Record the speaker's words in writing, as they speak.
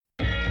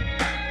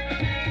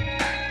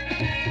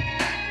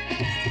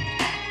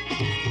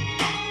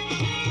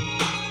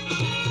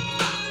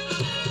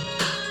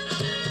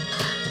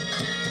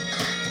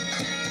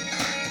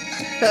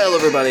Hello,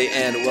 everybody,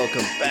 and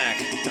welcome back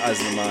to Eyes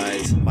of the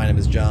Mize. My name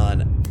is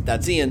John.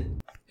 That's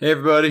Ian. Hey,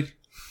 everybody.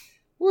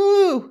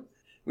 Woo!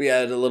 We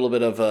had a little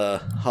bit of a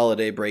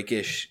holiday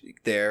break-ish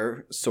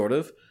there, sort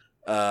of.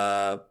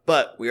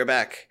 But we are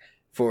back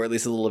for at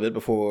least a little bit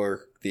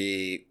before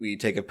we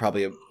take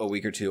probably a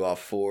week or two off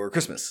for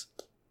Christmas.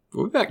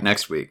 We'll be back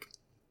next week.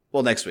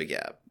 Well, next week,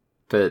 yeah.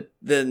 But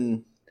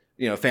then,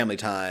 family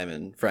time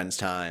and friends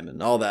time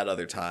and all that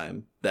other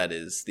time that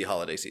is the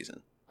holiday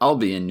season. I'll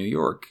be in New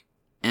York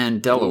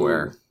and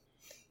Delaware. Ooh.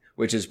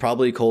 Which is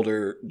probably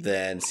colder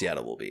than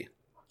Seattle will be.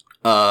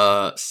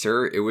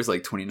 Sir, it was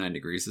like 29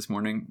 degrees this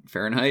morning,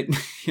 Fahrenheit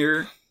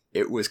here.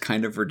 It was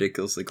kind of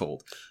ridiculously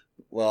cold.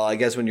 Well, I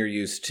guess when you're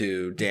used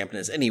to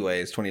dampness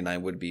anyways,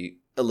 29 would be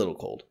a little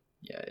cold.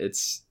 Yeah,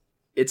 it's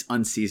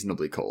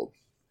unseasonably cold.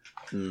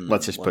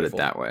 Let's just wonderful. put it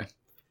that way.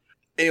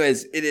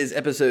 Anyways, it is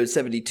episode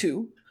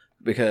 72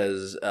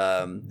 because,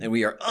 and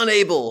we are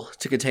unable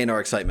to contain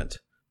our excitement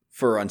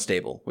for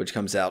Unstable, which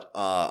comes out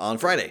on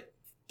Friday.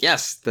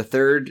 Yes, the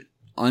third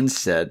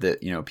unsaid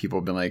that, people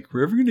have been like,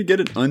 we're ever going to get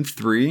an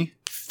Un3?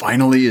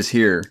 Finally is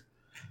here.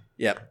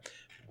 Yep.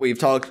 We've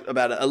talked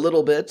about it a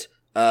little bit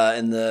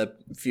in the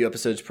few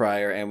episodes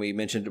prior, and we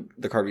mentioned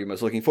the card we were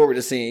most looking forward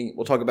to seeing.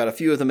 We'll talk about a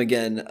few of them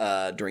again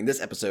during this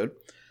episode.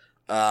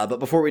 But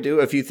before we do,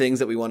 a few things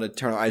that we want to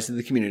turn our eyes to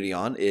the community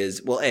on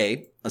is, well,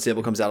 A,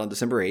 Unstable comes out on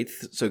December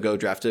 8th, so go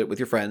draft it with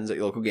your friends at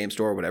your local game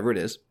store or whatever it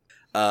is.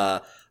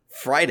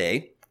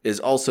 Friday is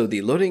also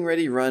the loading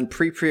ready run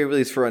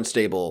pre-release for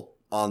Unstable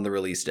on the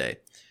release day.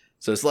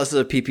 So it's less of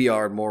a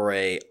PPR and more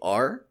a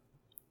R,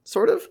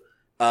 sort of.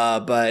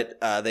 But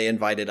they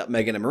invited up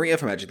Megan and Maria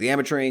from Magic the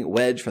Amateuring,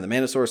 Wedge from the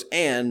Mana Source,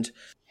 and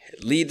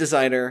lead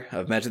designer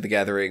of Magic the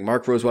Gathering,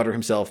 Mark Rosewater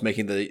himself,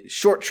 making the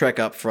short trek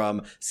up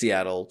from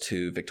Seattle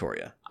to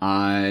Victoria.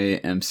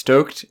 I am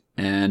stoked,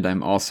 and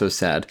I'm also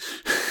sad.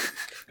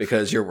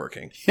 Because you're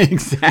working.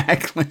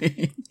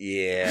 Exactly.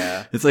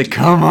 Yeah. It's like,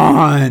 come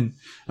on.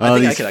 I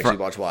think I could actually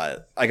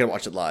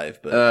watch it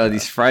live. But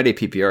these Friday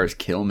PPRs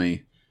kill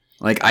me.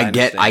 Like, I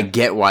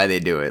get why they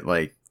do it.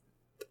 Like,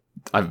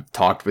 I've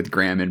talked with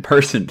Graham in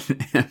person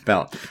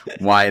about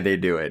why they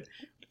do it.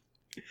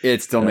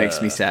 It still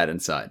makes me sad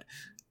inside.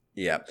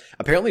 Yeah.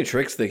 Apparently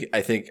Trix,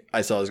 I think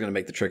I saw is going to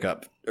make the trip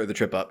up.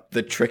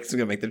 The Trix is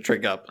going to make the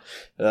trek up.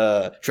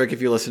 Trick, if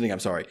you're listening, I'm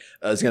sorry.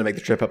 Is going to make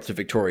the trip up to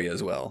Victoria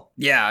as well.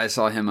 Yeah, I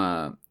saw him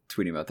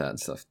tweeting about that and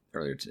stuff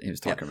earlier. He was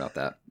talking about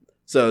that.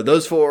 So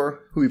those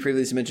four, who we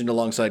previously mentioned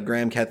alongside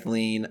Graham,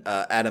 Kathleen,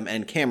 Adam,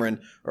 and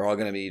Cameron, are all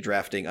going to be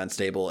drafting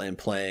Unstable and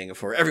playing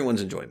for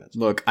everyone's enjoyment.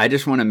 Look, I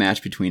just want a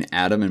match between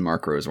Adam and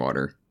Mark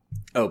Rosewater.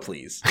 Oh,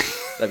 please.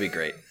 That'd be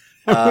great.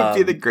 That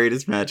would be the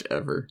greatest match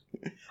ever.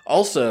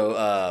 Also,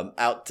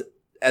 out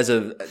as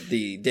of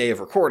the day of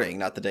recording,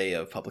 not the day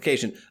of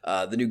publication,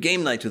 the new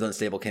Game Night with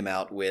Unstable came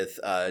out with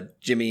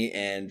Jimmy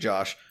and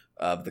Josh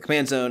of the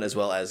Command Zone, as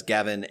well as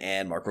Gavin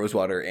and Mark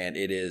Rosewater, and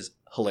it is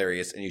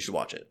hilarious, and you should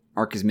watch it.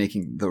 Mark is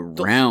making the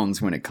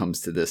rounds when it comes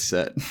to this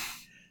set.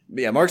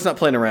 Yeah, Mark's not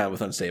playing around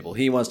with Unstable.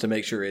 He wants to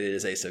make sure it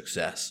is a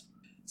success.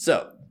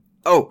 So,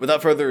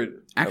 without further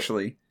ado...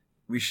 Actually,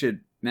 we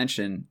should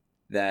mention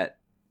that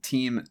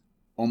Team,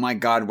 oh my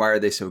god, why are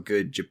they so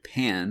good?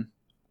 Japan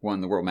won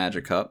the World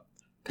Magic Cup.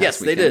 Yes,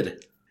 they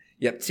did.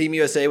 Yep, Team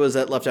USA was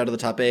left out of the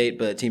top 8,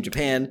 but Team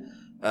Japan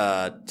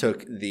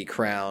took the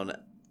crown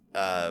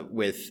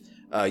with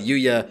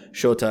Yuya,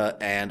 Shota,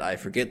 and I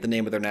forget the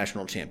name of their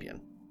national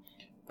champion.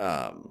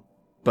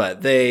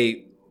 But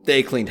they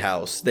cleaned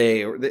house.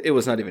 It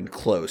was not even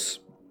close.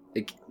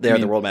 They are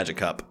the World Magic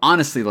Cup.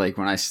 Honestly,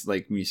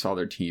 when you saw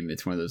their team,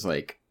 it's one of those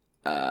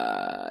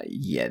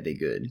yeah, they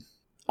good.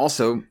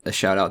 Also, a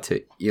shout out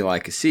to Eli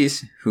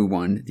Cassis, who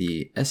won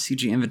the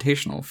SCG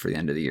Invitational for the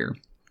end of the year.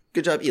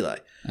 Good job, Eli.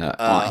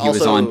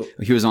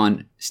 He was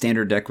on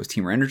standard deck with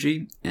Teamer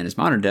Energy, and his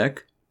modern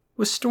deck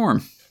was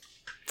Storm.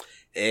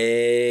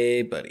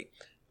 Hey, buddy.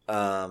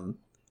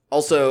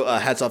 Also,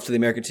 hats off to the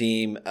American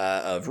team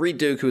of Reed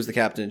Duke, who was the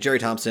captain, Jerry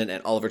Thompson,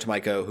 and Oliver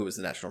Tomiko, who was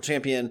the national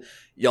champion.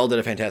 Y'all did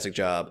a fantastic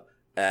job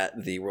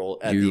at the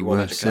World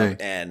Magic Cup,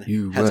 and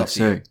hats off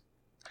to you.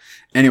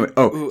 Anyway,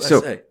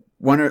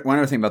 one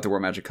other thing about the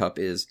World Magic Cup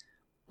is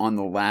on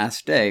the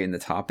last day in the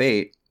top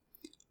 8,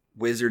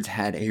 Wizards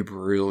had a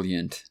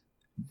brilliant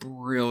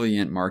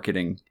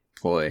marketing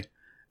ploy.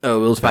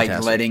 Oh, it was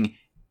fantastic.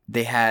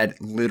 They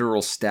had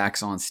literal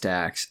stacks on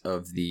stacks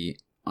of the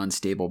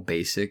Unstable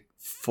basic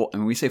full.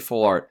 And when we say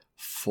full art,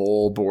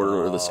 full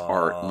borderless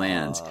art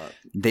lands.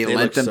 They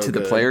lent them to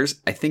the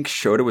players. I think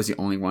Shota was the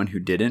only one who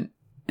didn't,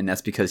 and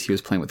that's because he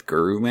was playing with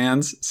Guru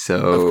lands. So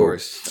of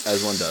course,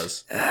 as one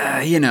does.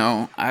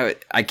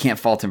 I can't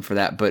fault him for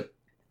that, but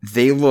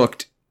they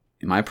looked,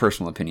 in my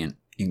personal opinion,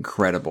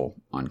 incredible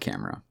on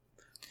camera.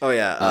 Oh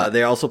yeah,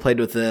 they also played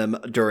with them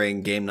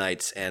during game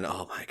nights, and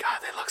oh my god,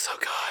 they look so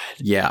good.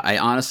 Yeah, I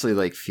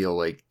honestly feel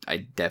like I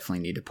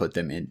definitely need to put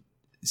them in.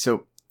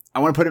 So I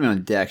want to put them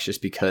on decks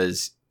just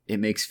because it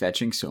makes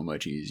fetching so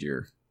much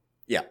easier.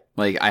 Yeah,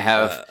 I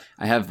have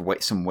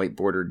some white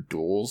bordered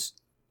duels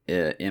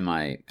in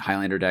my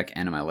Highlander deck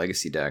and in my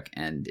Legacy deck,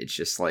 and it's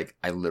just like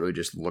I literally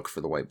just look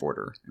for the white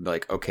border and be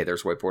like, okay,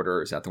 there's white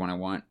border. Is that the one I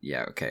want?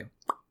 Yeah, okay.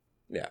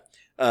 Yeah.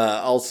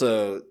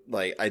 Also,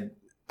 like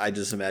I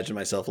just imagine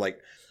myself like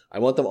I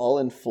want them all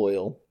in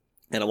foil,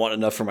 and I want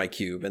enough for my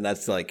cube, and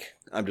that's like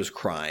I'm just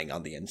crying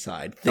on the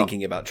inside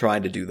thinking about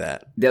trying to do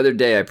that. The other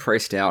day, I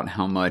priced out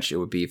how much it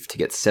would be to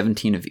get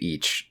 17 of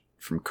each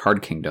from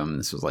Card Kingdom.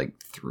 This was like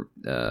through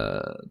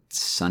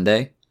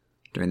Sunday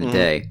during the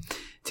day.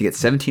 To get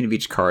 17 of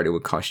each card, it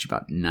would cost you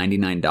about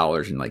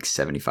 $99 and like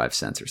 75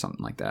 cents or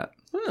something like that.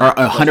 Or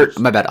 $100.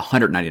 My bad,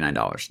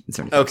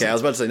 $199. Okay, I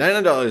was about to say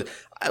 $99.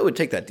 I would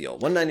take that deal.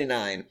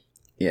 $199.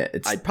 Yeah,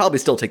 I'd probably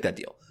still take that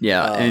deal.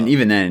 Yeah, and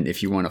even then,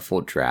 if you want a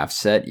full draft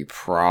set, you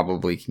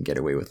probably can get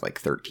away with like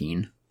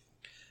 13.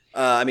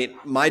 I mean,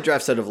 my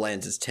draft set of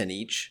lands is 10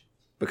 each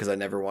because I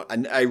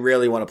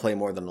rarely want to play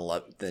more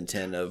than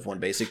 10 of one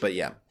basic. But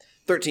yeah,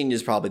 13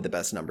 is probably the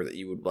best number that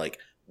you would like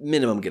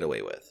minimum get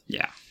away with.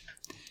 Yeah.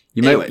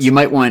 You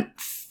might want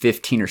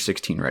 15 or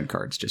 16 red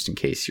cards just in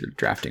case you're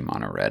drafting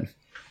mono red.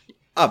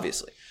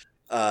 Obviously.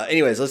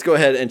 Anyways, let's go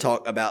ahead and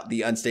talk about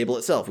the Unstable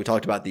itself. We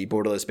talked about the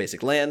borderless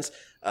basic lands.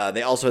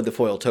 They also had the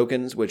foil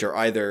tokens, which are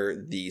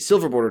either the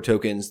silver border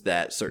tokens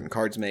that certain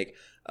cards make,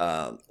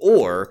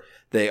 or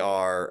they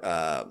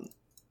are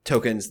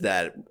tokens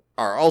that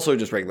are also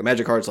just regular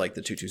magic cards like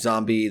the 2/2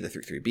 zombie, the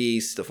 3/3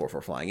 beast, the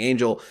 4/4 flying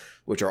angel,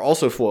 which are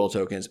also foil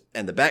tokens.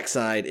 And the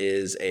backside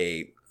is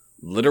a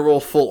literal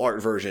full art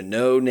version.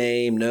 No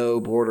name, no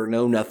border,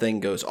 no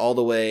nothing. Goes all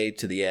the way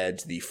to the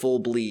edge, the full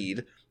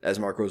bleed, as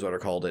Mark Rosewater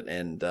called it.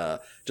 And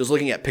just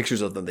looking at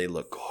pictures of them, they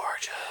look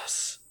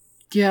gorgeous.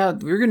 Yeah,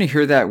 we're going to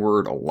hear that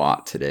word a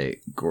lot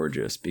today,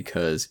 gorgeous,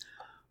 because,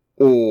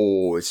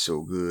 it's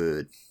so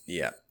good.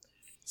 Yeah.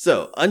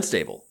 So,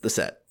 Unstable, the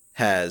set,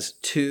 has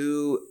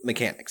 2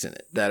 mechanics in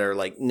it that are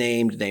like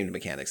named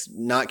mechanics,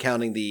 not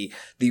counting the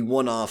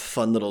one-off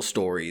fun little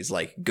stories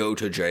like Go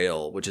to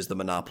Jail, which is the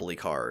Monopoly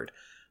card,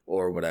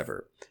 or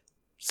whatever.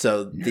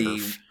 So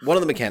one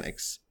of the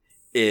mechanics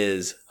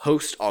is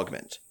Host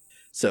Augment.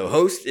 So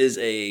Host is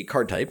a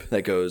card type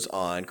that goes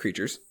on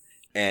creatures,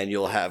 and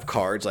you'll have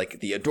cards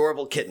like the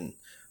Adorable Kitten,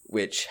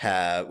 which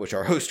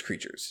are host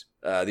creatures.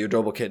 The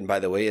Adorable Kitten, by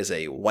the way, is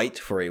a white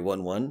for a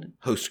 1/1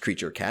 host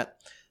creature cat.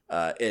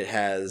 It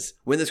has,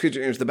 when this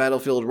creature enters the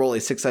battlefield, roll a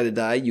 6-sided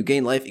die. You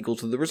gain life equal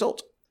to the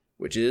result,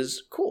 which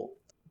is cool.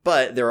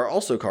 But there are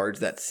also cards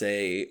that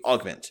say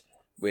Augment,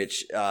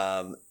 which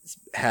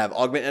have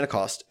Augment and a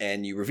cost,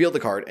 and you reveal the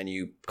card and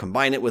you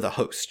combine it with a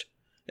host.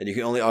 And you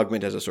can only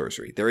augment as a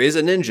sorcery. There is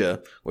a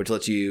ninja, which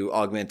lets you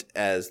augment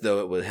as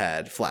though it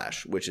had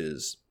flash, which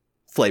is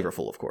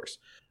flavorful, of course.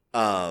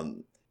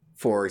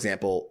 For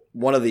example,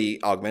 one of the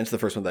augments, the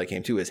first one that I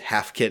came to, is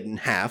half kitten,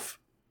 half.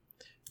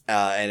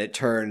 And it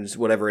turns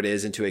whatever it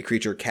is into a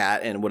creature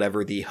cat and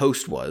whatever the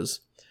host was.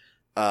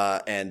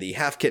 And the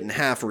half kitten,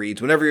 half reads,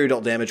 whenever you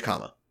dealt damage,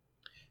 comma.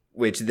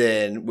 Which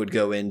then would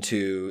go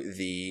into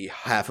the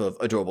half of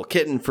Adorable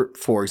Kitten,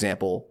 for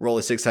example. Roll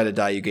a 6-sided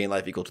die, you gain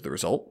life equal to the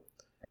result.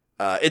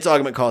 Its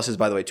augment cost is,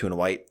 by the way, 2 and a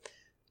white.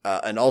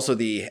 And also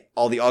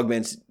all the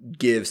augments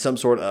give some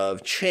sort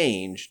of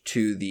change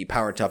to the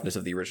power and toughness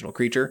of the original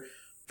creature.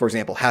 For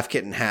example, half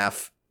kitten,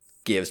 half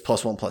gives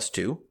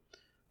 +1/+2.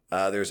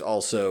 There's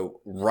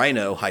also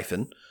Rhino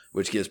hyphen,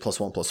 which gives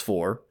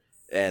 +1/+4,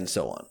 and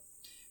so on.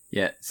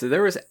 Yeah, so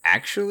there was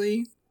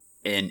actually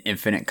an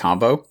infinite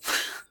combo.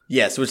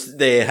 Yes, which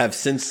they have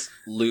since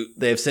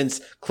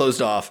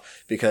closed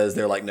off because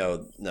they're like,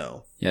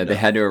 no. Yeah, they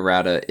had to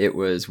errata. It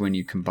was when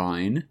you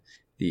combine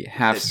the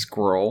half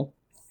squirrel,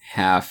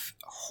 half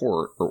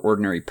hort or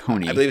ordinary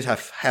pony. I believe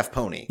it's half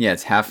pony. Yeah,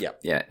 it's half.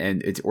 Yeah,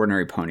 and it's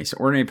ordinary pony. So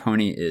ordinary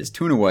pony is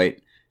 2 and a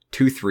white,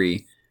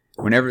 2/3.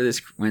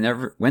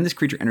 When this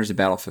creature enters the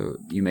battlefield,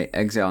 you may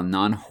exile a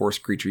non-horse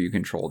creature you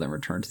control, then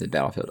return to the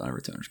battlefield under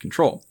its owner's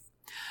control.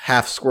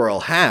 Half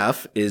squirrel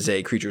half is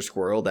a creature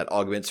squirrel that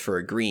augments for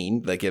a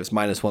green that gives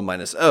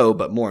 -1/-0,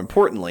 but more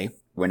importantly,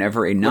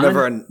 whenever a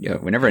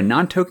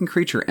non-token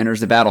creature enters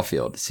the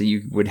battlefield, so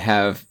you would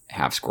have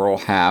half squirrel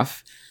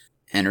half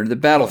enter the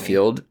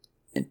battlefield,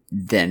 and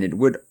then it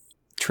would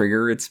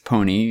trigger its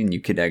pony, and you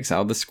could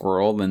exile the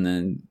squirrel and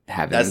then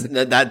have it.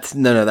 That's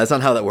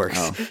not how that works.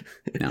 Oh,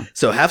 no.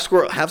 So half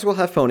squirrel,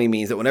 half pony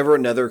means that whenever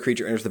another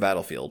creature enters the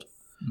battlefield,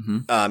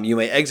 you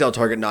may exile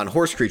target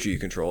non-horse creature you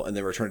control and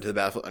then return to the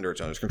battlefield under its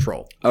owner's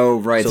control. Oh,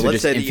 right. So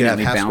let's say that you have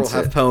half squirrel,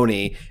 half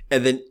pony,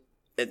 and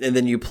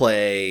then you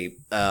play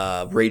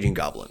Raging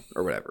Goblin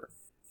or whatever.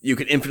 You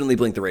can infinitely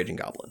blink the Raging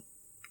Goblin.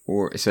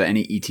 So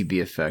any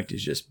ETB effect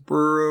is just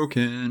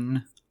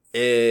broken.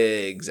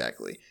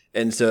 Exactly.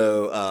 And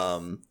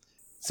so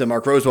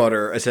Mark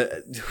Rosewater, as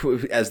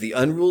the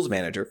Unrules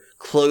manager,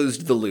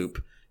 closed the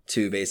loop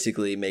to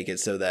basically make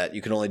it so that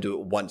you can only do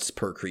it once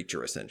per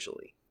creature,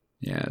 essentially.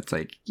 Yeah, it's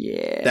like,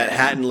 yeah. That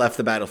hadn't left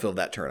the battlefield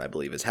that turn, I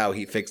believe, is how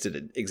he fixed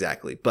it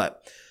exactly.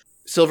 But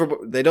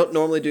they don't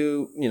normally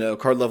do,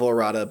 card level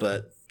errata,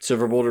 but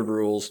Silver Bordered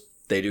rules,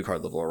 they do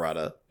card level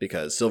errata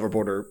because Silver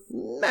Border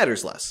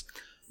matters less.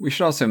 We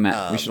should also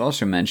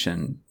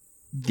mention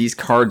these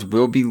cards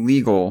will be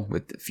legal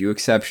with a few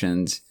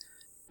exceptions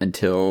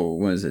until,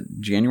 was it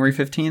January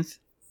 15th?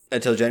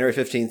 Until January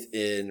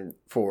 15th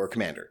for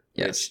Commander.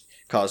 Yes. Which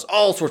caused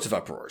all sorts of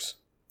uproars.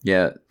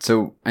 Yeah.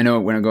 So I know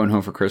when I'm going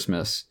home for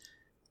Christmas,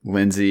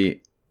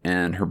 Lindsay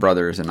and her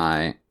brothers and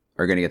I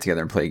are going to get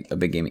together and play a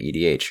big game of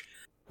EDH.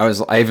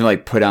 I even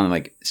like put on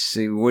like,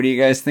 so what do you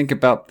guys think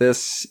about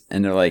this?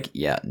 And they're like,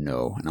 yeah,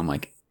 no. And I'm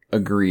like,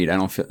 agreed. I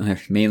don't feel,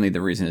 mainly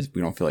the reason is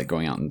we don't feel like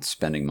going out and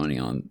spending money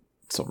on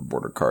silver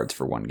border cards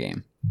for one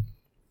game.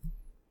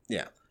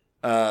 Yeah.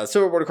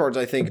 Silver border cards,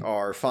 I think,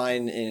 are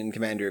fine in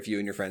Commander if you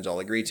and your friends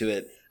all agree to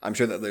it. I'm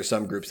sure that there's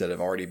some groups that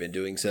have already been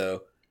doing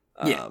so.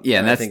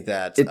 And I think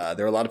that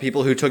there are a lot of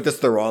people who took this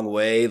the wrong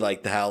way,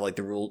 like the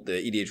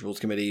EDH rules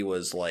committee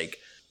was like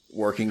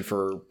working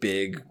for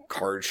big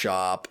card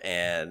shop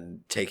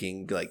and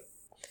taking like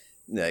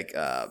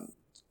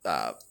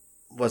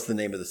what's the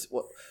name of this?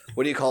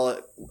 What do you call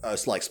it?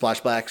 Like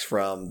splashbacks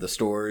from the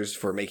stores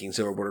for making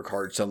silver border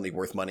cards suddenly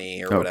worth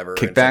money or whatever.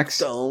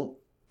 Kickbacks? Like,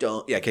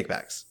 don't. Yeah,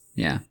 kickbacks.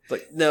 Yeah. It's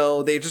like,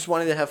 no, they just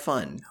wanted to have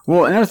fun.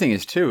 Well, another thing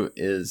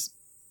is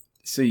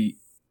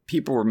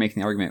people were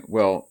making the argument,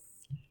 well,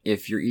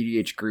 if your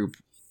EDH group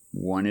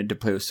wanted to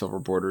play with silver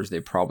borders, they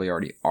probably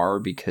already are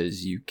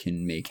because you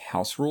can make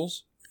house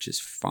rules, which is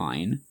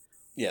fine.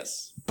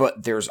 Yes.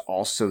 But there's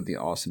also the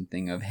awesome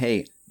thing of,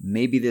 hey,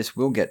 maybe this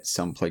will get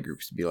some play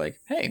groups to be like,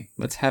 hey,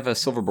 let's have a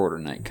silver border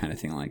night kind of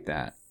thing like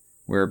that.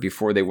 Where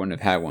before they wouldn't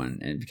have had one.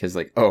 And because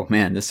like, oh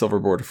man, this silver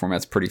border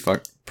format's pretty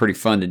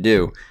fun to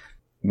do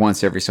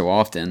once every so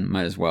often.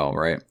 Might as well,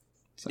 right?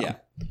 So, yeah.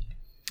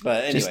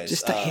 But anyways.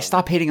 Just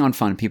stop hating on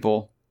fun,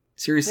 people.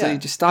 Seriously,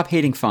 just stop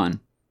hating fun.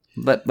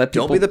 Let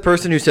people, don't be the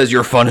person who says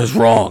your fun is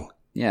wrong.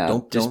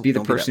 Yeah, don't be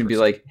the person who be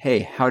like, hey,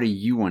 how do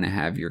you want to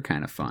have your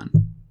kind of fun?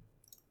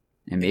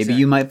 And maybe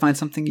you might find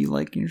something you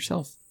like in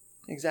yourself.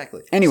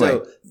 Exactly. Anyway,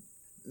 so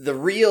the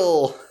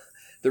real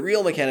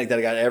mechanic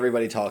that got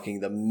everybody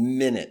talking the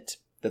minute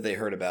that they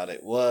heard about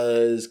it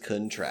was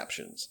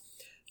contraptions.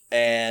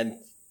 And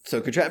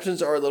so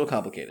contraptions are a little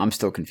complicated. I'm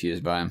still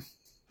confused by them.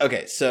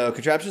 Okay, so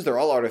contraptions, they're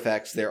all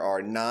artifacts. There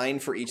are 9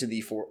 for each of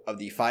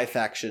the 5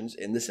 factions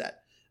in the set.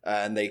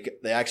 And they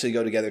actually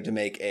go together to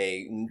make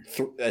a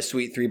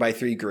sweet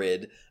 3x3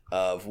 grid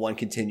of one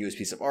continuous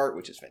piece of art,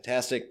 which is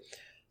fantastic.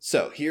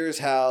 So here's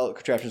how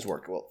contraptions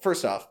work. Well,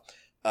 first off,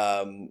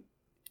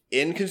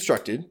 in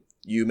Constructed,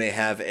 you may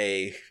have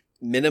a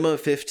minimum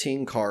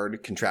 15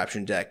 card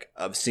contraption deck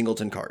of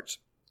singleton cards.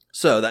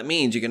 So that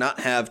means you cannot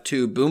have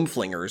 2 boom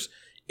flingers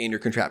in your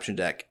contraption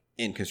deck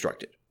in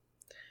Constructed.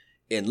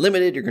 In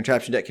Limited, your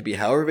contraption deck can be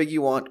however big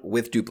you want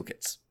with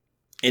duplicates.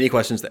 Any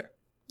questions there?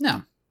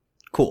 No.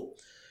 Cool.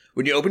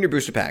 When you open your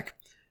booster pack's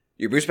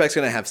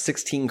going to have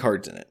 16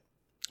 cards in it.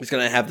 It's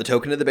going to have the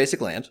token of the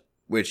basic land,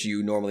 which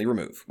you normally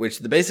remove. Which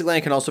the basic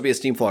land can also be a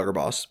Steamflogger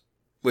boss,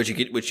 which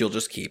you'll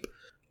just keep.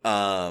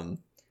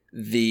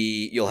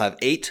 You'll have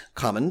 8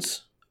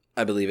 commons,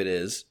 I believe it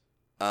is.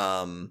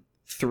 3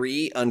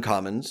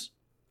 uncommons,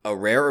 a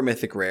rare or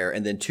mythic rare,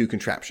 and then 2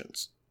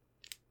 contraptions.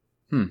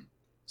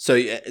 So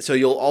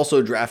you'll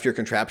also draft your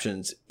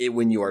contraptions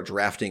when you are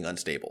drafting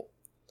Unstable.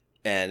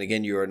 And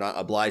again, you are not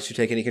obliged to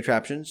take any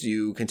contraptions.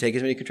 You can take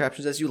as many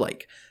contraptions as you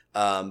like.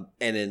 And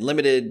in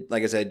Limited,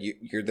 like I said,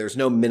 there's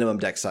no minimum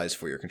deck size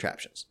for your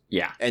contraptions.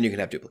 Yeah. And you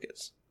can have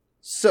duplicates.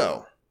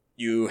 So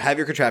you have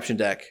your contraption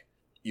deck.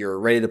 You're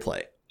ready to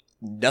play.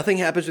 Nothing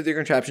happens with your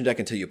contraption deck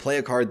until you play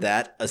a card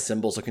that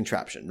assembles a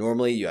contraption.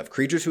 Normally, you have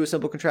creatures who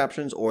assemble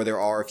contraptions, or there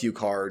are a few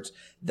cards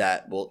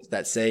that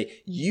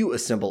say you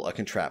assemble a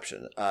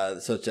contraption.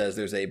 Such as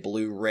there's a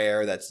blue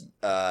rare that's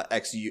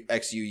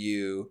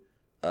XUU.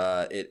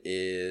 It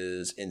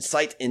is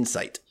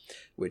Insight,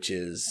 which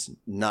is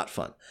not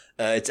fun.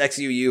 It's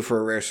XUU for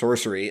a rare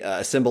sorcery.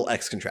 Assemble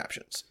X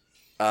contraptions.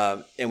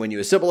 And when you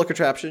assemble a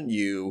contraption,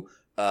 you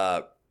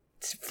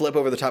flip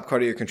over the top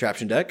card of your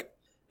contraption deck,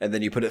 and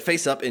then you put it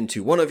face up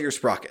into one of your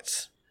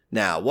sprockets.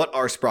 Now, what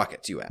are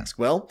sprockets, you ask?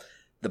 Well,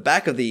 the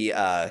back of the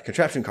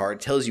contraption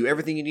card tells you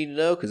everything you need to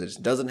know because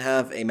it doesn't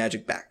have a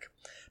magic back.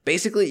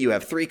 Basically, you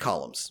have 3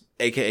 columns,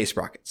 aka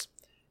sprockets.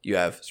 You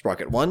have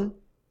sprocket 1,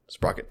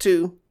 sprocket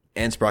 2,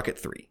 and sprocket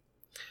 3.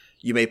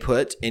 You may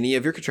put any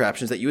of your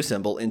contraptions that you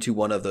assemble into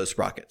one of those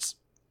sprockets.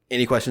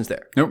 Any questions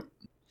there? Nope.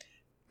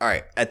 All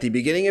right. At the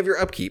beginning of your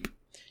upkeep,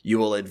 you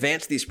will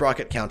advance the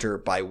sprocket counter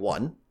by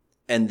 1,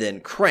 and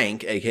then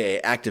crank, aka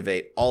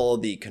activate, all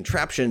of the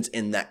contraptions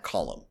in that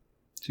column.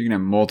 So you can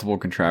have multiple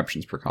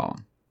contraptions per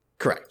column.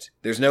 Correct.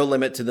 There's no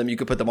limit to them. You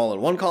could put them all in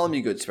one column.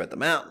 You could spread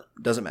them out.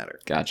 Doesn't matter.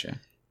 Gotcha.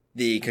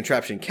 The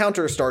contraption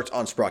counter starts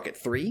on sprocket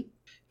 3,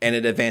 and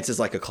it advances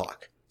like a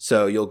clock.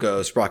 So you'll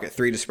go sprocket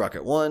 3 to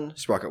sprocket 1,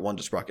 sprocket 1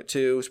 to sprocket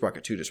 2,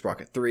 sprocket 2 to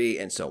sprocket 3,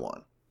 and so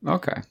on.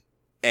 Okay.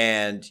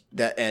 And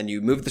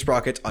you move the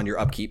sprocket on your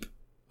upkeep,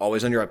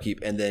 always on your upkeep,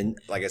 and then,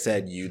 like I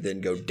said, you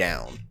then go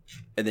down.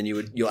 And then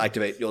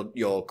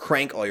you'll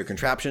crank all your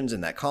contraptions in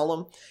that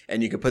column,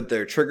 and you can put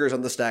their triggers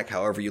on the stack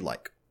however you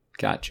like.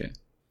 Gotcha.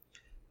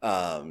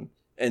 And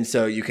And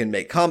so you can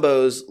make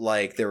combos,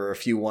 like there were a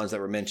few ones that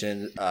were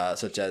mentioned,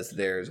 such as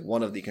there's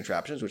one of the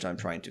contraptions, which I'm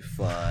trying to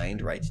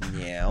find right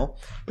now,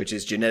 which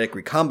is Genetic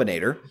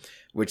Recombinator,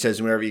 which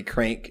says whenever you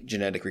crank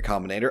Genetic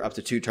Recombinator, up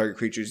to 2 target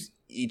creatures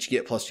each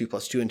get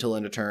 +2/+2 until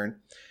end of turn.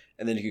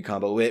 And then you can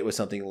combo it with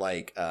something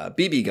like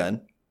BB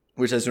Gun,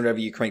 which says whenever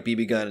you crank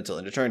BB Gun until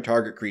end of turn,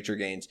 target creature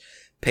gains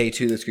pay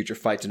 2, this creature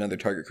fights another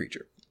target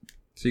creature.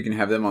 So you can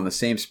have them on the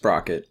same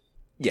sprocket.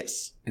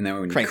 Yes. And then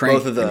when you crank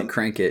both of them, and you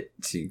crank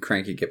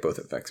it, get both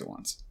effects at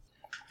once.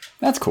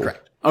 That's cool.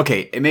 Correct.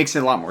 Okay, it makes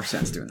a lot more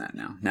sense doing that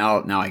now.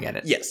 Now I get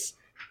it. Yes.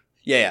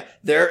 Yeah.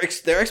 Their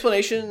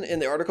explanation in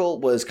the article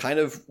was kind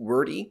of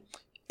wordy,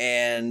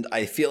 and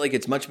I feel like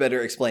it's much better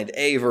explained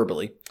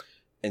verbally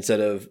instead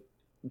of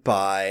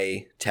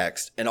by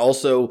text. And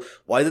also,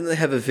 why didn't they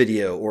have a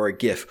video or a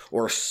GIF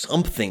or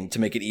something to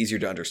make it easier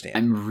to understand?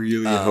 I'm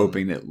really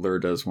hoping that Lure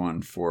does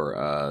one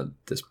for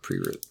this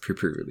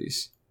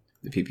pre-release.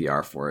 The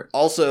PPR for it.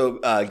 Also,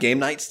 Game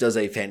Nights does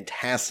a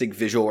fantastic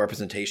visual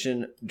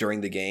representation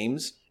during the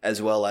games,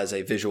 as well as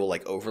a visual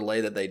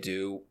overlay that they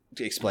do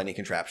explaining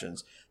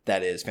contraptions.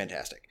 That is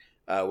fantastic,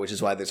 which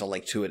is why there's a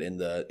link to it in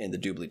the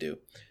doobly-doo.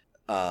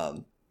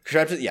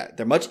 Contraptions,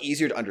 they're much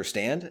easier to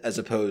understand as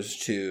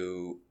opposed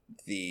to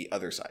the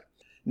other side.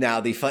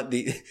 Now, the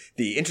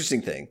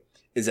interesting thing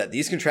is that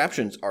these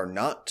contraptions are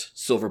not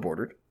silver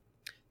bordered;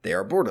 they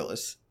are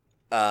borderless.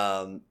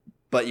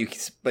 But you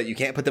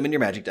can't put them in your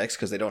Magic decks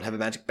because they don't have a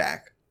Magic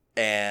back.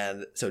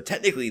 And so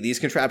technically these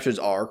contraptions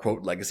are,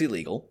 quote, legacy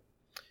legal.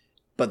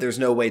 But there's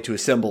no way to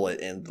assemble it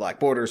in black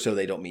border, so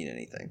they don't mean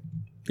anything.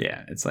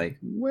 Yeah, it's like,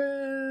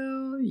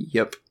 well,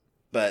 yep.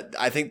 But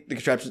I think the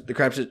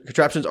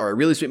contraptions are a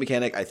really sweet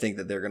mechanic. I think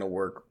that they're going to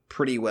work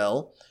pretty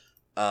well.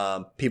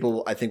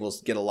 People, I think, will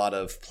get a lot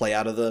of play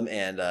out of them.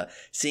 And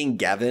seeing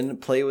Gavin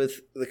play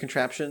with the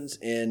contraptions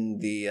in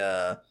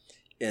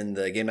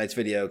the Game Nights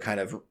video kind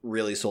of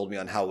really sold me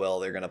on how well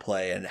they're going to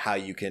play and how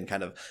you can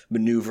kind of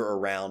maneuver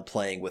around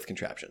playing with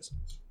contraptions.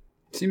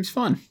 Seems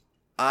fun.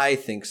 I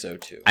think so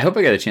too. I hope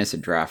I get a chance to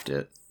draft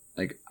it.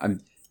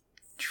 I'm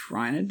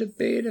trying to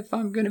debate if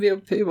I'm going to be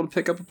able to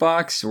pick up a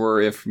box or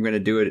if I'm going to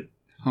do it at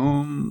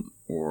home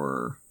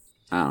or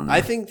I don't know. I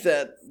think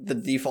that the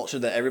default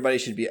should that everybody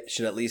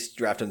should at least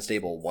draft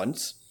Unstable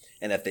once,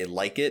 and if they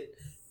like it,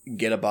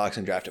 get a box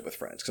and draft it with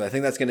friends, because I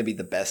think that's going to be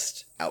the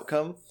best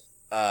outcome.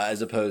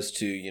 As opposed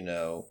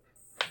to,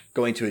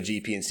 going to a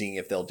GP and seeing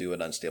if they'll do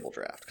an unstable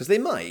draft. Because they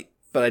might,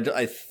 but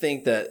I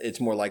think that it's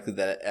more likely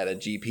that at a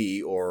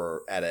GP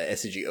or at a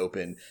SCG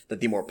Open that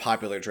the more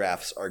popular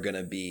drafts are going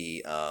to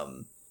be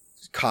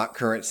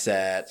current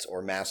sets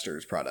or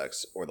Masters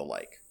products or the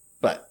like.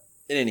 But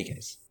in any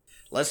case,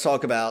 let's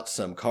talk about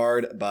some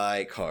card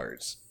by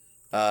cards.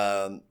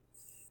 The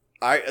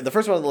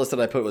first one on the list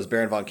that I put was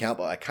Baron von Count,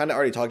 but I kind of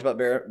already talked about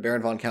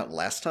Baron von Count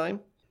last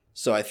time.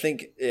 So I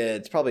think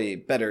it's probably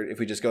better if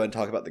we just go ahead and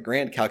talk about the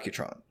Grand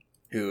Calcutron,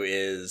 who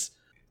is,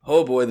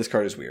 oh boy, this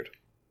card is weird.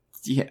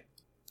 Yeah.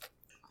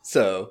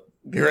 So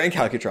the Grand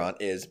Calcutron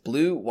is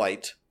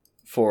blue-white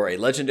for a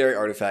legendary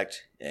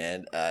artifact,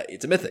 and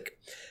it's a mythic.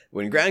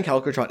 When Grand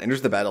Calcutron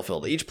enters the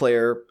battlefield, each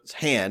player's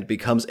hand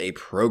becomes a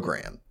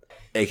program,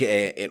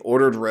 aka an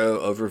ordered row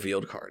of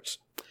revealed cards.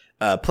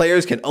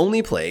 Players can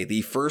only play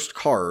the first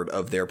card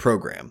of their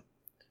program.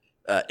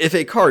 If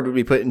a card would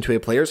be put into a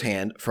player's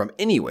hand from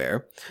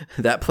anywhere,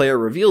 that player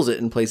reveals it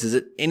and places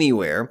it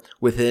anywhere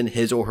within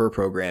his or her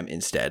program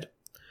instead.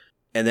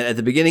 And then at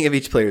the beginning of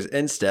each player's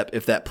end step,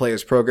 if that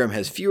player's program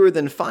has fewer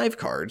than 5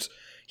 cards,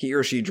 he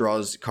or she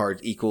draws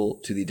cards equal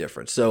to the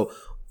difference. So,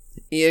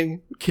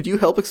 Ian, could you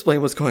help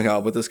explain what's going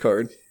on with this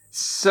card?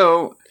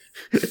 So,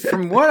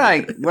 from what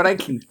I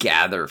can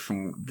gather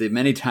from the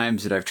many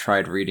times that I've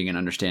tried reading and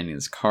understanding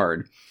this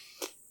card,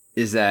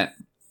 is that,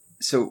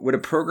 so what a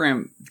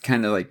program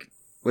kind of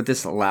what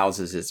this allows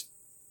is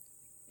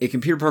a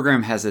computer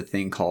program has a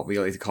thing called, we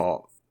like to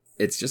call,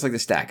 it's just like the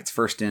stack. It's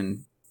first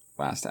in,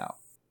 last out.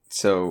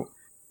 So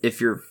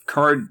if your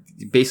card,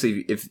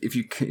 basically,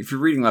 if you're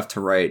reading left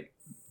to right,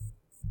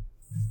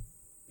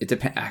 it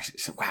depends. Actually,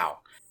 so wow.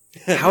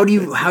 How do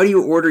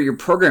you order your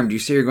program? Do you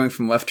say you're going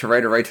from left to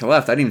right or right to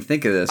left? I didn't even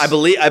think of this. I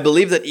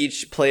believe that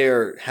each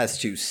player has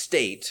to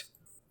state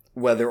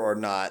whether or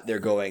not they're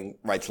going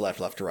right to left,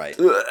 left to right.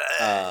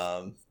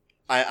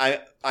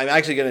 I'm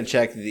actually going to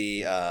check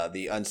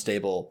the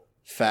unstable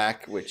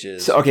FAQ, which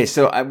is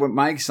what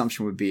my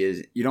assumption would be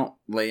is you don't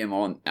lay them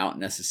all out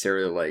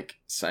necessarily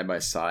side by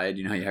side.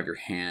 You know how you have your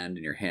hand,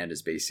 and your hand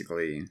is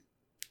basically,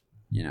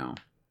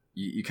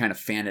 you kind of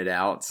fan it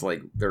out. It's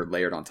like they're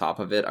layered on top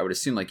of it. I would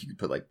assume you could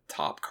put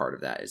top card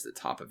of that is the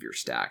top of your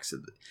stack, so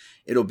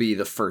it'll be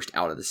the first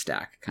out of the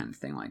stack kind of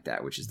thing like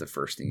that, which is the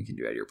first thing you can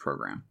do out of your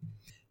program.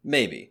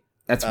 Maybe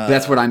that's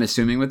what I'm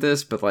assuming with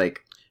this, but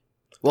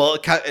well,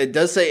 it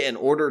does say an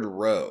ordered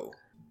row.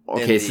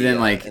 Okay, so then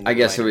I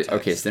guess so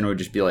then it would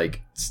just be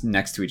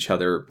next to each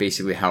other.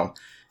 Basically, how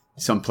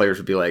some players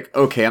would be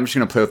okay, I'm just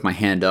gonna play with my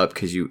hand up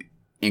because you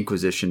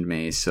inquisitioned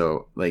me.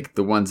 So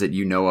the ones that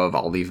you know of,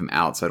 I'll leave them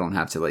out, so I don't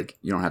have to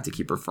you don't have to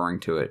keep referring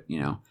to it.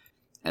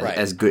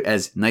 as good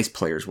as nice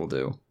players will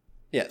do.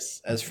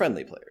 Yes, as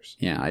friendly players.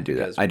 Yeah, I do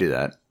that. I do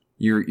that.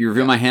 You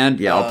reveal my hand.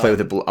 Yeah, I'll play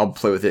with it. I'll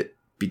play with it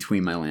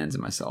between my lands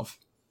and myself.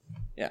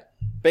 Yeah,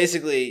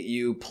 basically,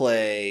 you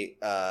play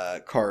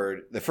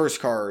the first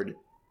card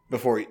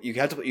before you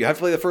have to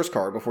play the first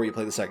card before you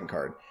play the second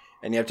card,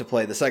 and you have to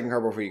play the second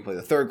card before you play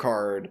the third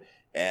card,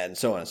 and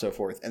so on and so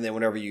forth. And then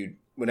whenever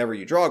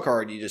you draw a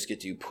card, you just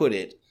get to put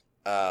it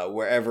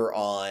wherever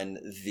on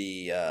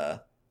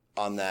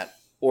that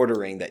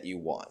ordering that you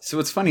want. So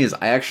what's funny is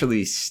I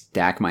actually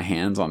stack my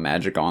hands on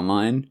Magic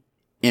Online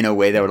in a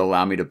way that would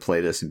allow me to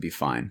play this and be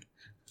fine.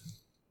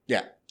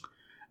 Yeah.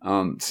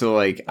 So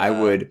like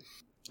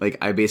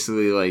I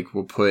basically like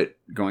will put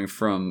going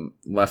from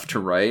left to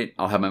right.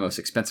 I'll have my most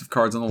expensive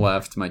cards on the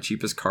left, my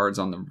cheapest cards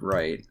on the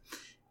right,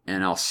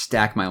 and I'll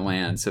stack my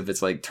lands. So if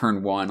it's like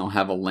turn 1, I'll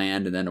have a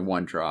land and then a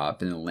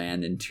 1-drop, and a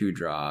land and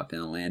 2-drop,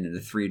 and a land and a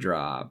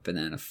 3-drop, and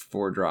then a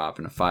 4-drop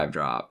and a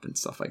 5-drop and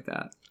stuff like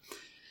that.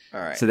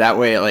 All right. So that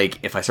way, like,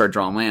 if I start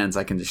drawing lands,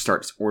 I can just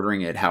start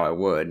ordering it how I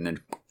would and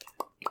then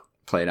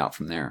play it out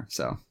from there.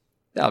 So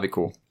that'll be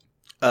cool.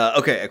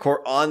 Okay,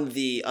 on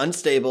the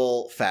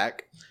unstable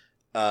fact,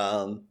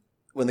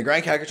 when the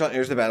Grand Calcutron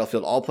enters the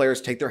battlefield, all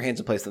players take their hands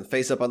and place them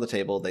face up on the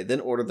table. They then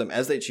order them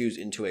as they choose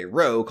into a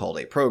row called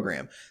a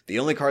program. The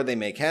only card they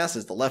may cast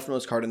is the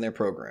leftmost card in their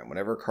program.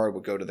 Whenever a card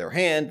would go to their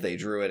hand, they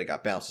drew it, it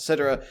got bounced,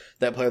 etc.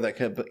 That player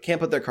that can't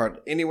put their card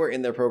anywhere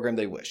in their program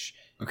they wish.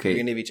 Okay.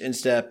 Beginning of each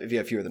instep, if you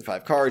have fewer than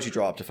 5 cards, you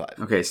draw up to 5.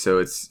 Okay, so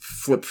it's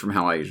flipped from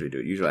how I usually do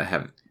it. Usually I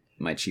have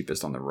my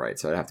cheapest on the right,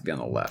 so I'd have to be on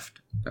the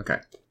left. Okay.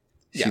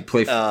 So you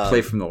play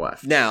from the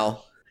left.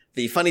 Now,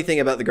 the funny thing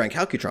about the Grand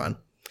Calcutron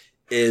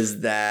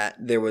is that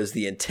there was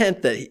the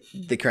intent that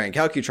the Grand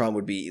Calcutron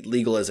would be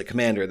legal as a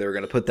commander. They were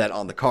going to put that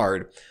on the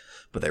card,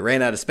 but they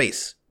ran out of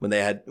space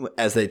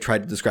as they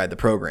tried to describe the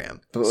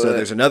program. So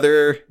there's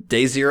another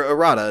Day Zero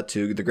errata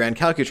to the Grand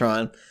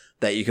Calcutron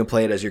that you can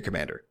play it as your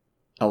commander.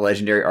 A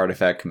legendary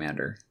artifact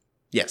commander.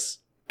 Yes.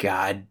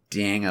 God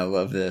dang, I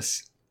love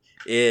this.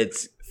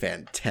 It's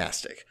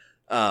fantastic.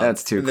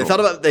 That's too cool.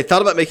 They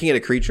thought about making it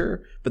a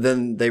creature, but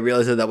then they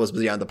realized that was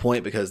beyond the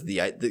point because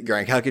the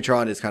Grand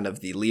Calcutron is kind of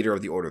the leader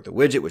of the Order of the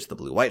Widget, which is the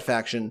blue-white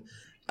faction,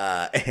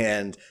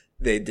 and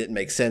they didn't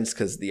make sense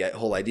because the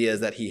whole idea is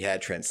that he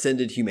had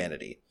transcended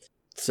humanity.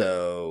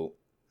 So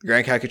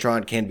Grand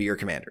Calcutron can be your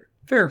commander.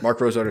 Fair.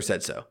 Mark Rosewater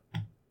said so.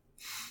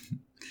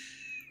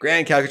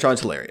 Grand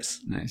Calcutron's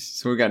hilarious. Nice.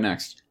 So what we got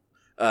next?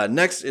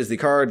 Next is the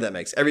card that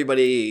makes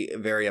everybody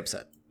very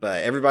upset.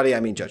 By everybody,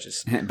 I mean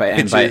judges. And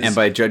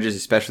by judges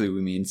especially,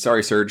 we mean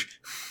sorry, Serge.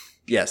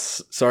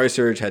 Yes, sorry,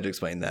 Serge had to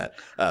explain that.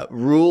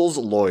 Rules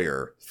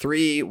Lawyer,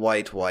 3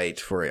 white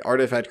for a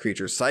artifact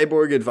creature,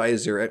 cyborg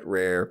advisor at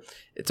rare.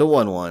 It's a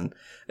 1/1,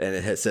 and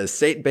it says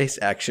state-based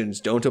actions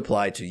don't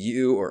apply to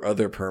you or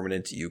other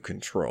permanents you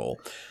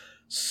control.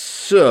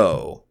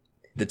 So,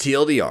 the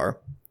TLDR,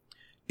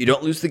 you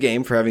don't lose the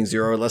game for having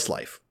 0 or less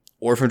life,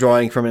 or from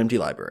drawing from an empty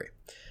library.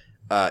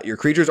 Your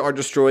creatures are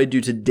destroyed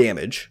due to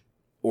damage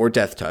or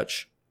death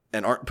touch,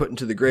 and aren't put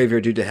into the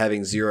graveyard due to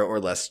having 0 or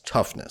less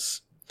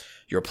toughness.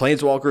 Your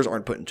planeswalkers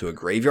aren't put into a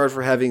graveyard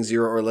for having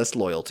 0 or less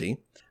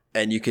loyalty,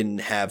 and you can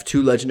have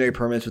 2 legendary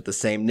permanents with the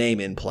same name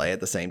in play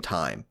at the same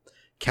time.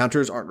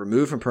 Counters aren't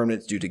removed from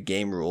permanents due to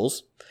game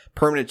rules.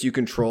 Permanents you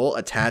control,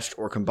 attached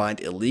or combined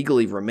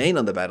illegally remain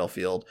on the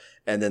battlefield,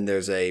 and then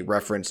there's a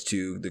reference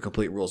to the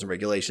complete rules and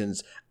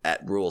regulations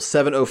at Rule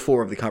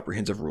 704 of the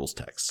Comprehensive Rules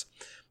text.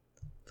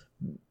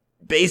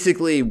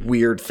 Basically,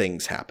 weird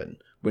things happen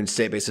when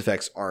state-based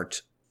effects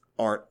aren't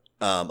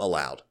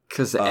allowed.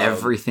 Because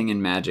everything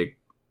in Magic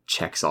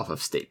checks off of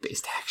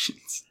state-based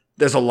actions.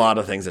 There's a lot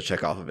of things that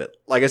check off of it.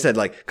 Like I said,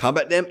 like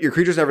combat your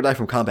creatures never die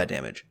from combat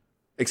damage,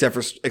 except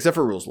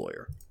for Rules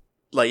Lawyer.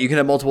 Like you can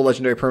have multiple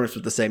legendary permanents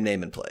with the same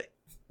name in play.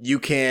 You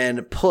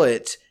can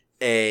put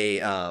a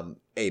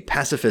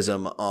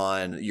pacifism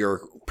on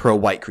your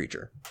pro-white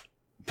creature.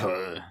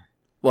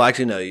 Well,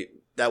 actually, no,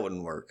 that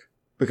wouldn't work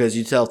because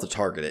you tell it to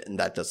target it, and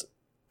that's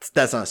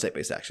not a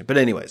state-based action. But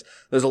anyways,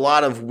 there's a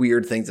lot of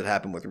weird things that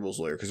happen with Rules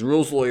Lawyer because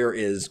Rules Lawyer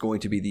is going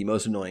to be the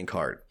most annoying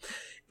card.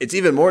 It's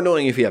even more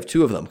annoying if you have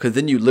 2 of them because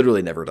then you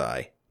literally never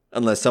die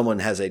unless someone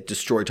has a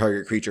destroy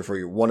target creature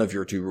for one of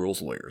your 2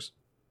 Rules Lawyers.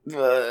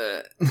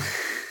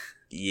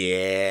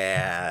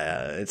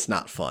 Yeah, it's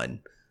not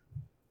fun.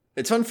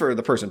 It's fun for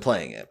the person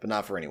playing it, but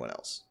not for anyone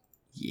else.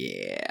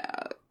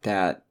 Yeah,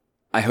 that...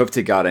 I hope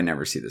to God I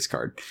never see this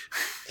card.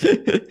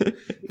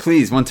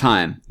 Please, one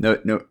time.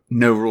 No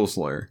Rules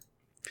Lawyer.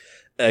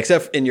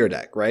 Except in your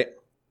deck, right?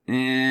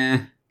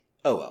 Oh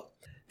well.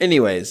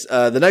 Anyways,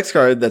 the next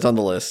card that's on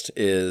the list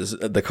is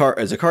a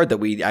card that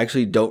we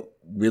actually don't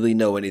really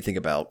know anything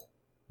about.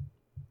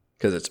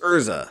 Because it's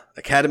Urza,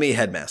 Academy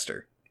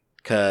Headmaster.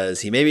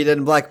 Because he may be dead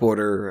in Black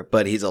Border,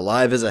 but he's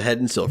alive as a head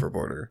in Silver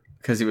Border.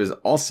 Because he was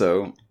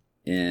also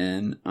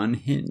in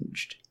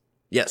Unhinged.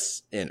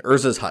 Yes, in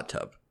Urza's Hot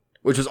Tub.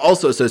 Which was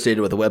also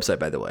associated with a website,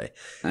 by the way.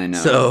 I know.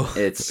 So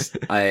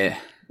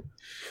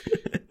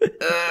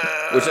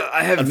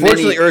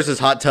unfortunately, Urza's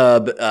Hot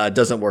Tub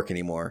doesn't work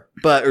anymore.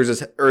 But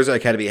Urza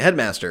Academy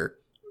Headmaster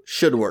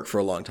should work for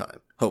a long time.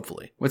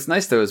 Hopefully. What's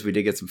nice, though, is we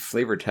did get some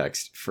flavor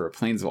text for a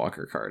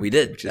Planeswalker card. We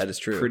did. Which that is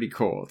true. Pretty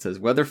cool. It says,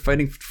 whether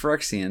fighting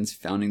Phyrexians,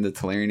 founding the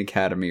Tolarian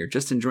Academy, or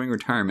just enjoying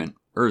retirement,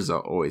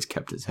 Urza always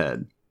kept his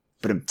head.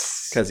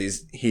 Because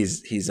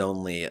he's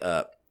only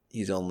a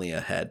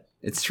head.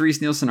 It's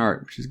Therese Nielsen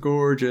art, which is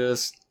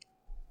gorgeous.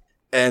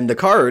 And the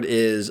card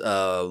is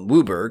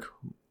Wooburg,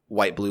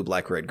 white, blue,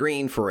 black, red,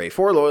 green, for a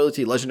 4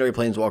 loyalty legendary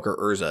Planeswalker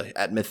Urza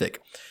at Mythic.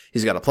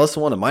 He's got a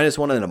 +1, a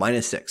 -1, and a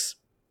 -6.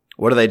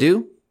 What do they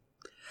do?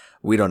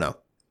 We don't know.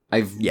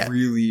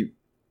 Did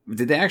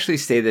they actually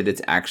say that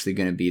it's actually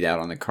going to be that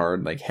on the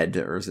card? Like head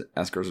to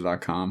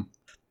AskUrza.com?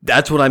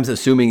 That's what I'm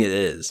assuming it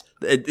is.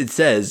 It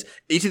says,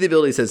 each of the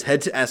abilities says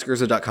head to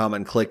AskUrza.com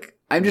and click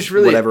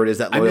whatever it is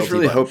that loyalty I'm just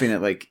really button. hoping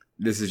that like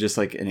this is just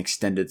like an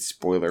extended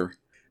spoiler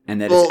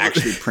and that it's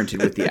actually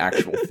printed with the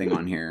actual thing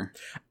on here.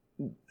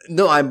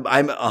 No, I'm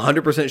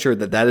 100% sure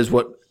that is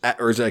what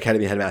Urza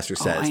Academy Headmaster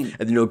says. And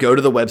then you'll go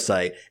to the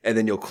website, and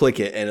then you'll click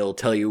it, and it'll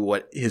tell you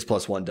what his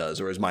 +1 does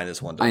or his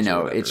 -1 does. I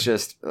know. It's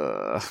just...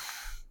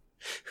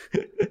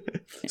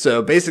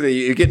 So basically,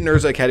 you get an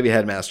Urza Academy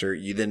Headmaster.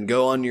 You then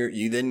go on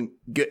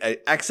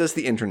access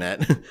the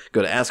internet,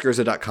 go to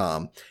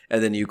AskUrza.com,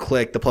 and then you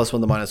click the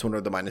 +1, the -1,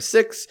 or the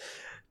 -6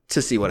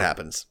 to see what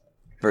happens.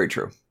 Very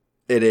true.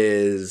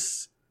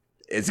 It's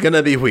going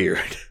to be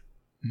weird.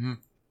 Mm-hmm.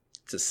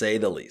 To say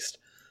the least.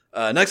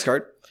 Next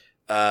card.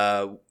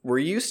 Were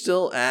you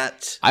still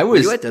at? Were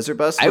you at Desert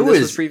Bus when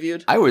this was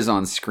previewed? I was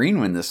on screen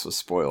when this was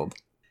spoiled.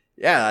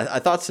 Yeah, I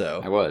thought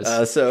so. I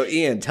was. So,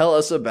 Ian, tell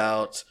us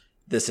about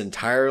this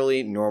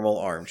entirely normal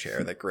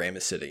armchair that Graham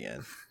is sitting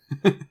in.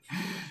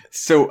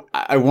 So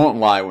I won't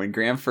lie. When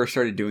Graham first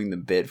started doing the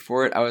bid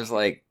for it, I was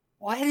like,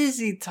 "What is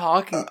he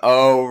talking?"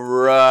 Oh,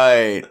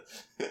 right,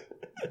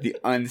 the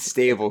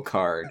unstable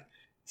card.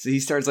 So he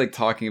starts like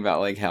talking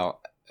about like how.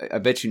 I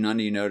bet you none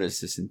of you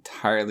noticed this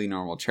entirely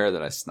normal chair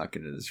that I snuck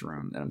into this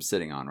room that I'm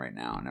sitting on right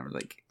now. And I'm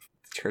like,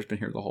 the chair's been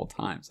here the whole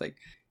time. It's like,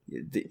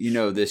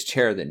 this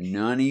chair that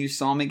none of you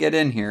saw me get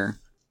in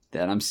here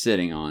that I'm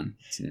sitting on.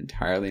 It's an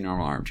entirely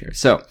normal armchair.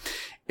 So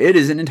it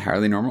is an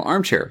entirely normal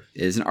armchair.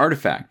 It is an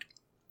artifact.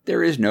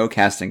 There is no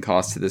casting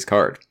cost to this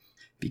card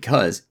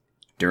because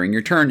during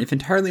your turn, if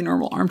entirely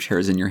normal armchair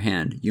is in your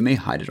hand, you may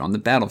hide it on the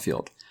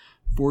battlefield.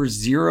 For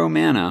 0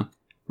 mana,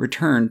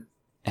 return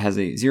has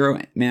a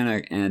 0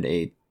 mana and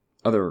a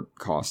other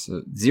costs.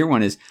 So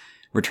 0/1 is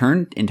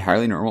return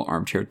entirely normal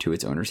armchair to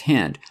its owner's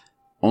hand.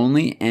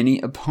 Only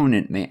any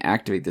opponent may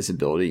activate this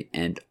ability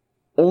and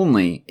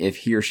only if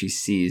he or she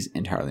sees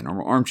entirely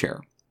normal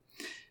armchair.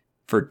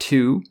 For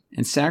 2,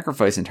 and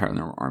sacrifice entirely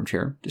normal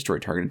armchair, destroy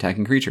target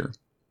attacking creature.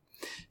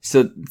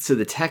 So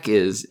the tech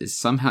is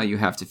somehow you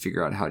have to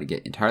figure out how to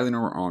get entirely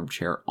normal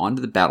armchair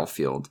onto the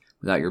battlefield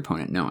without your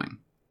opponent knowing.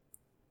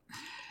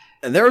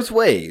 And there's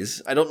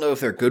ways. I don't know if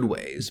they're good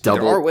ways, but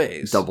there are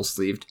ways. Double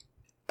sleeved.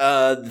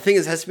 The thing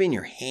is, it has to be in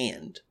your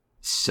hand.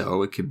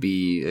 So it could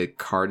be a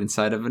card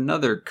inside of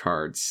another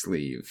card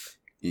sleeve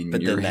in your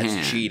hand. But then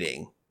that's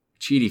cheating.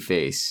 Cheaty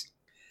face.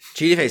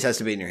 Cheaty face has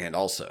to be in your hand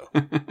also.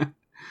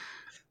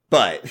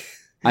 But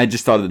I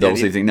just thought of the double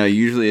sleeve thing. No,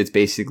 usually it's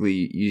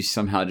basically you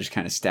somehow just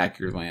kind of stack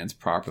your lands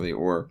properly,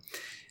 or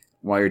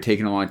while you're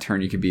taking a long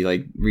turn, you could be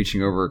like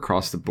reaching over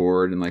across the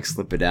board and like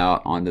slip it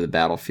out onto the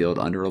battlefield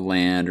under a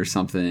land or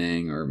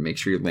something, or make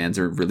sure your lands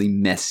are really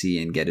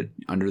messy and get it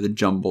under the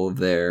jumble of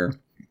there.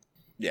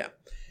 Yeah.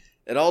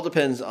 It all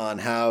depends on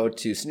how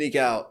to sneak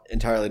out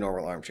entirely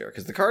normal armchair,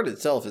 because the card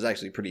itself is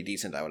actually pretty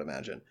decent, I would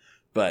imagine.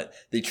 But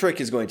the trick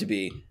is going to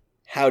be,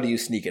 how do you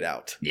sneak it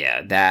out?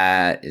 Yeah,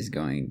 that is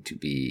going to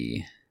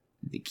be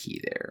the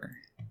key there.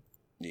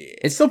 Yeah.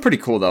 It's still pretty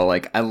cool, though.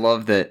 Like, I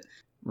love that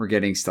we're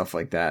getting stuff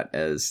like that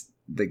as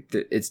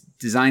it's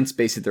design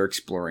space that they're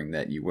exploring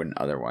that you wouldn't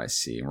otherwise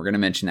see. And we're going to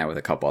mention that with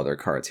a couple other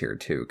cards here,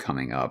 too,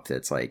 coming up.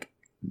 That's like,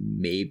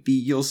 maybe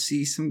you'll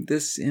see some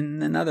this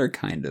in another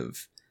kind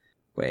of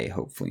way,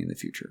 hopefully in the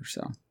future.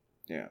 So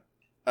yeah.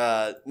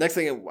 Next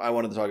thing I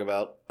wanted to talk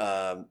about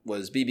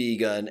was BB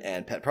Gun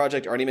and Pet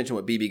Project. I already mentioned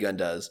what BB Gun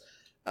does.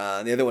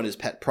 The other one is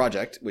Pet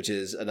Project, which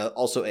is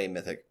also a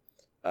mythic.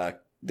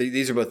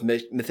 These are both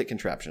mythic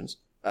contraptions.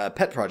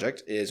 Pet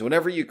Project is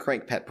whenever you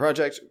crank Pet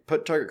Project,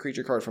 put target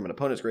creature card from an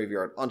opponent's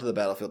graveyard onto the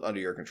battlefield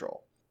under your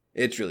control.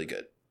 It's really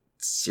good.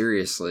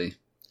 Seriously.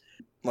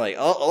 Like,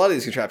 a lot of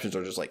these contraptions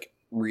are just like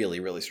really,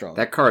 really strong.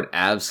 That card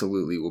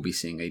absolutely will be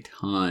seeing a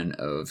ton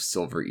of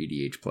silver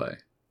EDH play.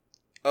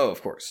 Oh,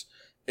 of course.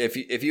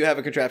 If you have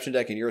a contraption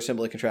deck and you're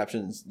assembling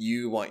contraptions,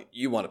 you want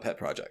a Pet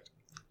Project.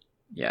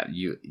 Yeah,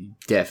 you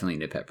definitely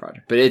need a Pet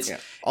Project. But it's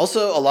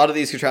also, a lot of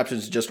these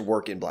contraptions just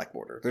work in Black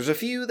Border. There's a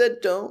few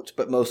that don't,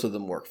 but most of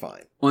them work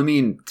fine. Well, I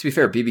mean, to be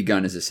fair, BB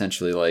Gun is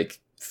essentially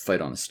like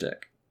fight on a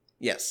stick.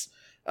 Yes.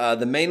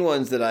 The main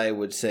ones that I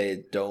would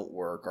say don't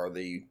work are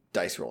the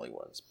dice rolling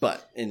ones.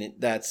 But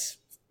that's...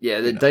 Yeah,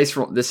 the dice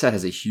roll. This set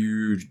has a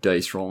huge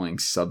dice rolling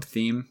sub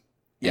theme,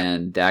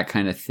 and that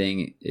kind of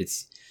thing.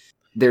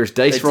 There's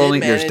dice rolling.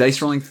 There's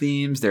dice rolling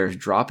themes. There's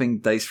dropping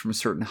dice from a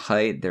certain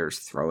height. There's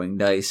throwing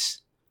dice.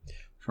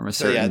 from a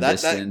certain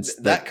distance.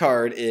 That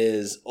card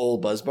is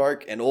Old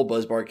Buzzbark, and Old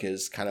Buzzbark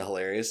is kind of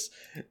hilarious.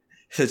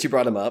 Since you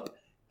brought him up,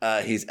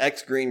 he's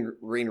X green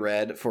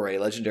red for a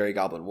legendary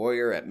Goblin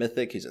Warrior at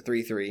Mythic. He's a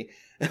 3/3.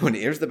 When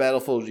he enters the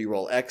battlefield, you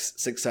roll X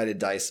 6-sided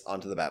dice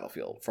onto the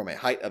battlefield from a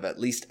height of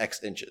at least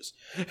X inches.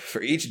 For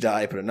each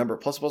die, put a number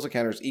of plus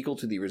counters equal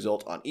to the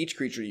result on each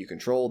creature you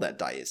control that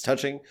die is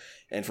touching.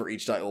 And for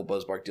each die, Old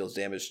Buzzbark deals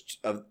damage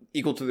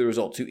equal to the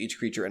result to each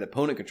creature an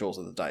opponent controls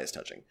that the die is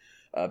touching.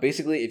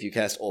 Basically, if you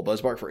cast Old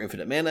Buzzbark for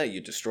infinite mana,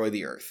 you destroy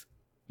the earth.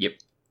 Yep.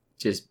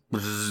 Just.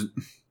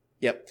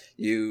 Yep.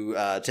 You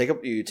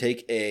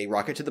take a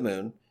rocket to the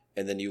moon,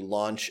 and then you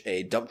launch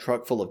a dump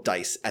truck full of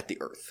dice at the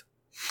earth.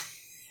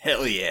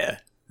 Hell yeah.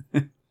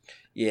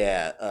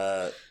 Yeah.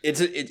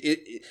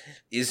 It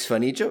is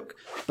funny joke,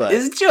 but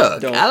it's a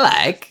joke. I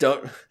like.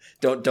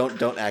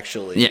 Don't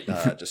actually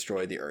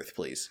destroy the earth,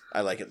 please.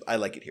 I like it. I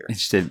like it here.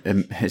 It's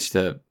just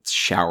a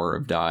shower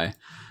of die.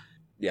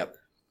 Yep.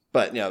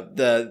 But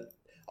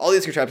all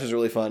these contraptions are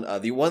really fun.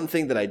 The one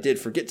thing that I did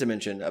forget to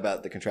mention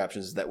about the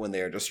contraptions is that when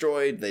they are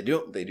destroyed, they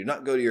do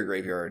not go to your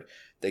graveyard.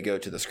 They go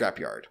to the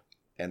scrapyard.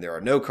 And there are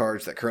no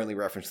cards that currently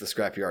reference the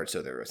scrapyard,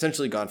 so they're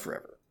essentially gone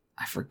forever.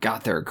 I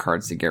forgot there are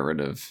cards to get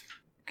rid of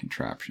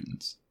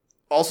contraptions.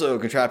 Also,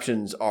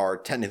 contraptions are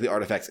technically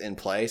artifacts in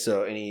play,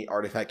 so any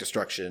artifact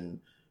destruction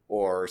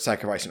or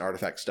sacrificing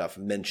artifact stuff,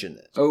 mention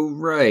it. Oh,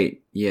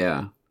 right.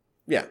 Yeah.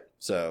 Yeah,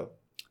 so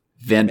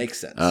makes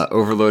sense.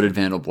 Overloaded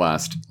Vandal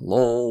Blast.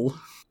 Lol.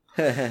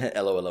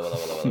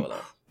 LOL.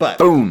 But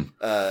boom.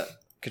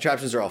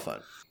 Contraptions are all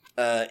fun.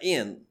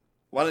 Ian,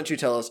 why don't you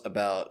tell us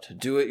about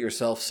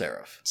Do-It-Yourself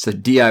Seraph? So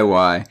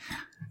DIY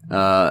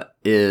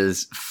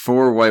is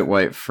 4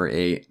 white for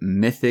a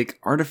mythic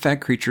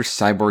artifact creature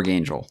cyborg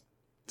angel.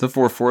 It's a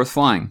 4/4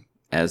 flying,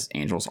 as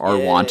angels are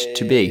wont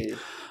to be.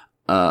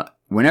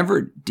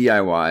 Whenever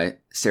DIY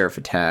Seraph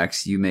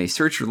attacks, you may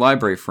search your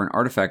library for an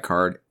artifact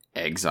card,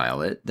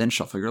 exile it, then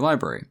shuffle your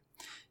library.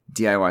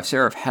 DIY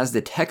Seraph has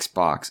the text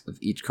box of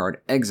each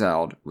card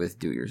exiled with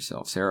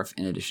Do-It-Yourself Seraph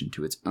in addition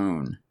to its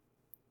own.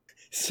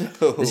 So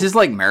this is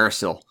like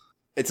Marisil.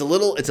 It's a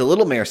little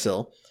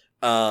Marisil.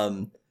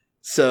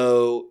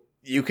 So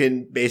you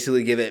can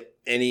basically give it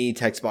any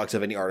text box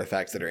of any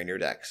artifacts that are in your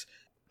decks.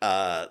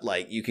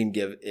 Like you can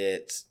give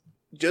it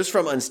just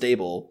from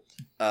Unstable.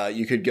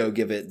 You could go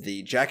give it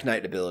the Jack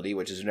Knight ability,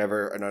 which is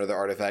whenever another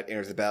artifact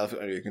enters the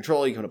battlefield under your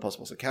control, you can put a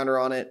 +++ counter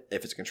on it.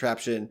 If it's a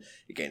contraption,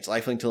 it gains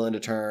lifelink till end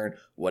of turn,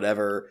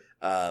 whatever.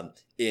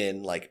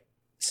 In like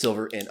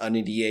silver in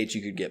Onion DH,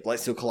 you could get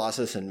Blightsteel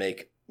Colossus and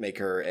make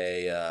her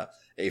a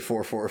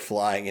 4/4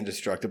 flying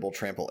indestructible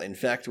trample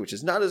infect, which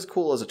is not as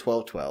cool as a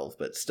 12/12,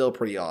 but still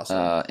pretty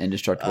awesome.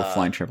 Indestructible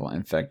flying trample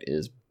infect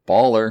is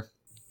baller.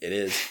 It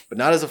is, but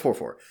not as a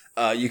 4/4.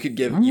 You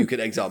could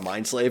exile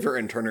Mindslaver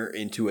and turn her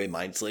into a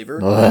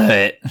Mindslaver.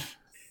 What?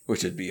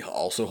 Which would be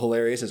also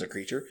hilarious as a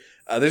creature.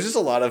 There's just a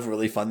lot of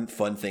really fun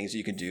things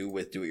you can do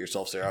with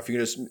Do-It-Yourself Seraph. You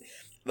can just,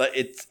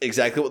 it's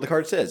exactly what the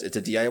card says. It's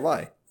a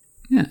DIY.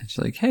 Yeah, it's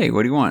like, hey,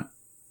 what do you want?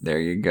 There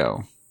you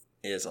go.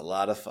 It is a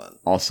lot of fun.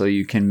 Also,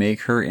 you can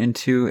make her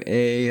into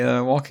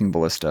a walking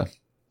ballista.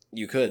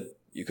 You could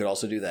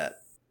also do that.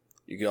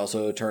 You could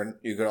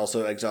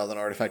also exile an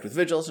artifact with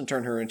Vigilance and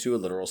turn her into a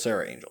literal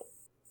Sarah Angel.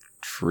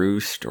 True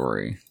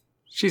story.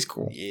 She's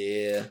cool.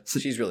 Yeah,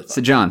 she's really fun.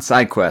 So John,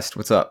 side quest,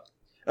 what's up?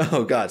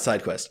 Oh god,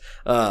 side quest.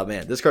 Oh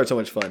man, this card's so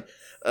much fun.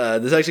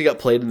 This actually got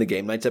played in the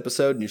Game Nights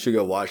episode, and you should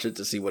go watch it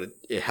to see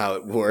how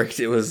it worked.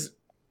 It was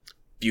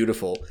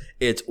beautiful.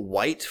 It's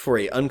white for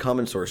a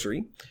uncommon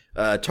sorcery.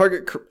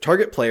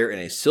 Target player in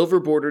a silver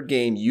bordered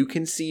game you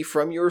can see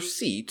from your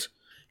seat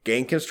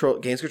gains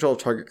control of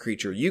target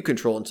creature you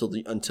control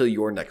until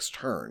your next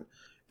turn.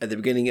 At the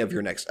beginning of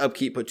your next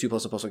upkeep, put 2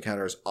 +1/+1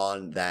 counters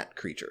on that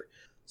creature.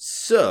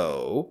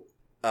 So,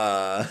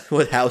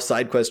 with how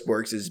side quest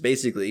works is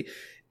basically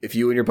if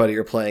you and your buddy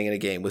are playing in a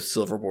game with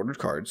silver bordered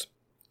cards,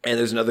 and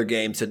there's another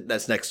game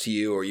that's next to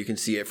you, or you can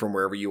see it from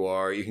wherever you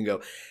are, you can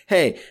go,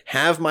 hey,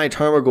 have my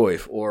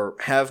Tarmogoyf, or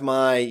have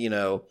my,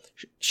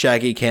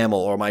 Shaggy Camel,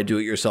 or my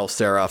Do-It-Yourself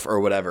Seraph, or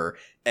whatever,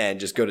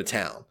 and just go to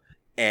town.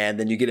 And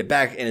then you get it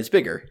back, and it's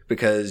bigger,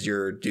 because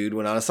your dude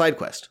went on a side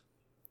quest.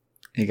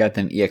 You got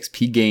them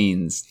EXP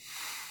gains.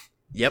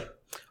 Yep.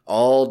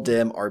 All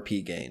dem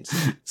RP gains.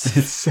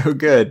 It's so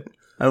good.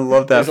 I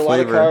love that flavor. There's a lot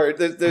of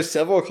cards. There's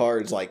several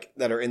cards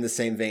that are in the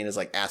same vein as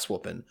like Ass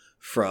Whoopin'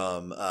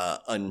 from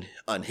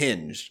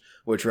Unhinged,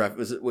 which Ass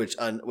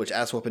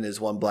Whoopin'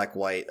 is 1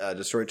 black/white,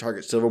 destroy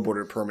target silver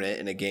bordered permanent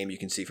in a game you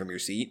can see from your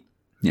seat.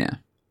 Yeah.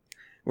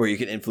 Where you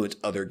can influence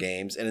other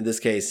games, and in this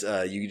case,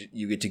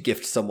 you get to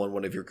gift someone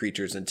one of your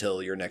creatures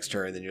until your next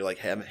turn. Then you're like,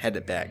 head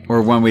it back.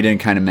 Or one we didn't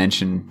kind of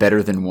mention,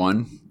 Better Than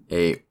One,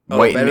 a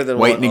white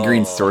and a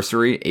green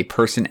sorcery. A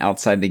person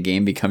outside the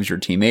game becomes your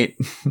teammate.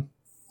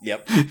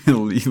 Yep.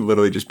 You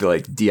literally just be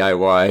like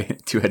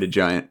DIY 2-headed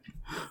giant.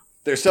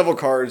 There's several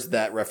cards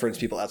that reference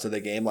people outside the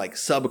game, like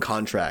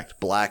Subcontract,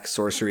 black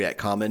sorcery at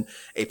common.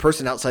 A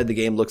person outside the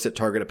game looks at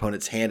target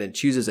opponent's hand and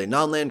chooses a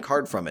non-land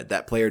card from it.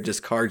 That player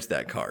discards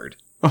that card.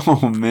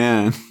 Oh,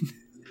 man.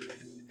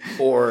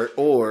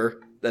 Or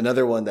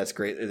another one that's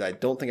great is I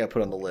don't think I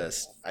put on the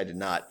list. I did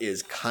not.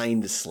 Is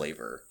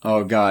Kindslaver.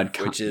 Oh God,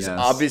 which is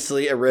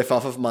obviously a riff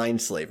off of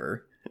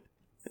Mindslaver.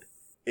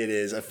 It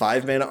is a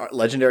 5-mana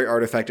legendary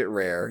artifact at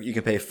rare. You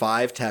can pay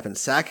 5, tap and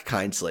sack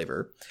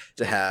Kindslaver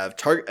to have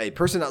a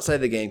person outside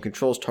the game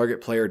controls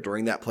target player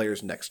during that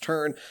player's next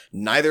turn.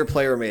 Neither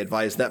player may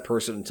advise that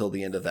person until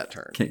the end of that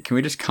turn. Can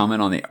we just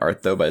comment on the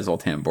art though by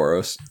Zoltan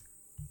Boros?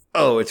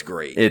 Oh, it's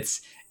great.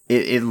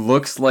 It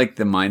looks like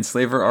the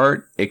Mindslaver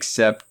art,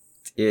 except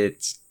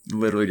it's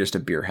literally just a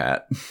beer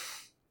hat.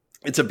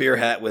 It's a beer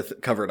hat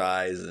with covered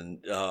eyes, and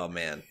oh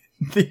man,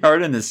 the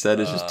art in this set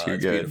is just too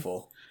good.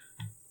 Beautiful.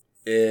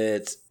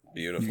 It's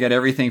beautiful. You've got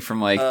everything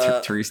from like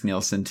Therese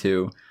Nielsen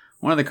to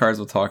one of the cards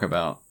we'll talk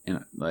about,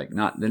 like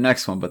not the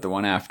next one, but the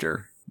one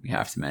after. We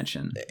have to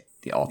mention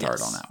the alt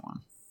art on that one.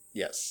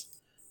 Yes.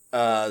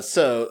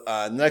 So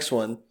the next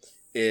one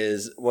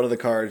is one of the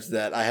cards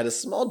that I had a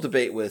small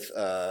debate with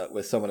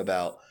someone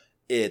about.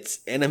 It's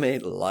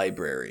Animate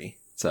Library,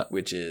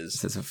 which is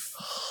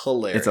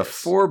hilarious. It's a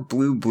 4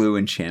 blue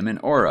enchantment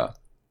aura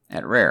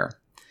at rare.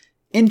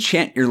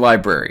 Enchant your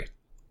library.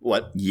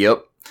 What?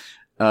 Yep.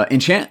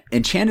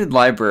 Enchanted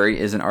Library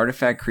is an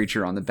artifact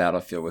creature on the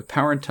battlefield with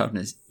power and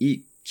toughness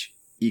each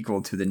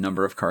equal to the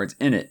number of cards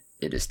in it.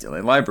 It is still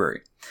a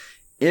library.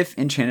 If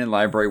Enchanted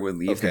Library would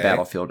leave the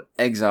battlefield,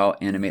 exile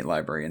Animate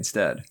Library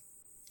instead.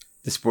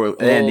 The spoiler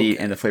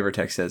and the flavor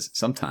text says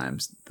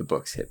sometimes the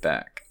books hit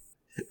back.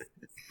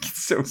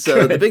 So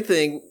the big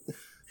thing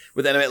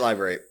with Animate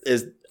Library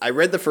is I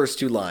read the first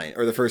two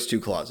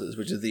clauses,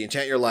 which is the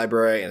enchant your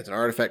library and it's an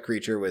artifact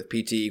creature with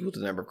PT equal to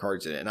the number of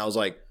cards in it, and I was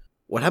like,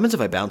 what happens if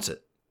I bounce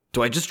it?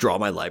 Do I just draw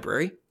my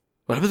library?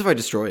 What happens if I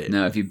destroy it?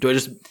 No, do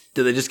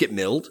they just get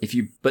milled?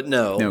 But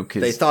no,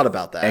 they thought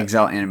about that.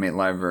 Exile Animate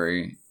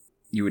Library,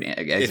 you would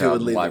exile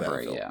the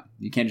library. Yeah,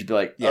 you can't just be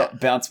like,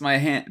 bounce my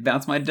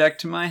deck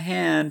to my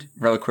hand.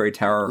 Reliquary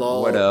Tower,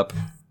 Lol. What up?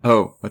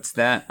 Oh, what's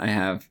that? I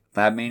have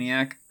Lab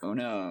Maniac. Oh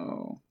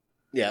no.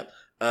 Yeah.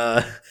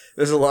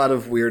 There's a lot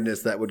of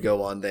weirdness that would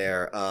go on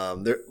there.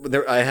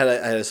 I had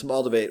a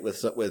small debate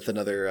with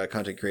another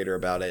content creator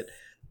about it.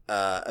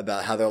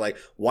 About how they're like,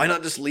 why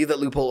not just leave that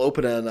loophole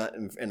open?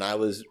 And I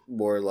was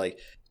more like,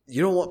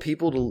 you don't want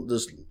people to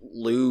just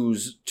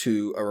lose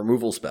to a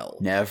removal spell.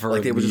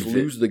 They would just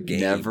lose the game.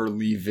 Never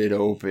leave it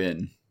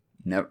open.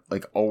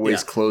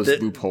 Always close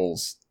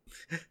loopholes.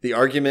 The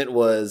argument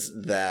was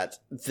that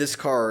this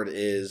card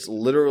is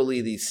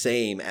literally the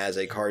same as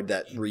a card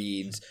that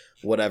reads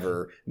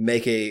whatever,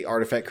 make a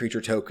artifact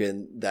creature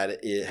token that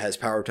it has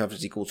power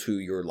toughness equal to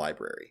your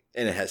library,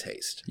 and it has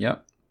haste.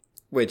 Yep.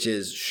 Which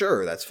is,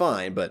 sure, that's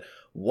fine, but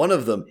one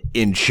of them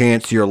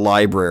enchants your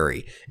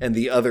library, and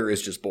the other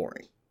is just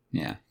boring.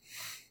 Yeah.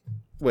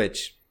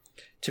 Which,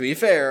 to be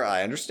fair,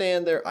 I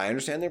understand their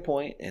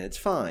point, and it's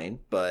fine,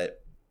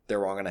 but they're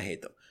wrong, and I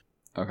hate them.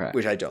 Okay.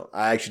 Which I don't.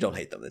 I actually don't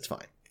hate them. It's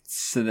fine.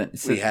 So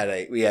we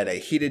had a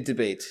heated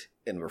debate,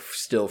 and we're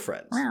still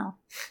friends. Wow.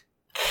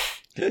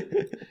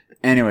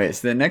 Anyways,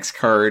 the next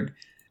card,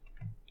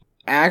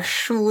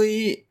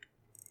 actually,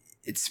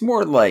 it's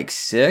more like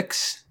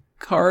 6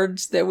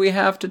 cards that we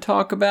have to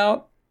talk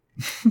about.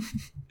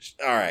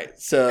 All right,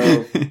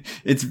 so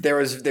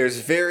there's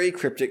Very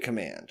Cryptic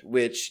Command,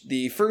 which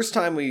the first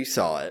time we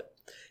saw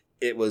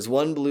it was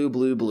 1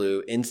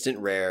 blue instant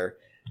rare,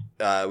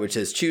 which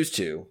says choose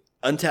 2,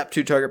 untap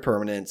 2 target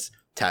permanents,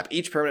 tap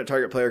each permanent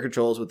target player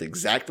controls with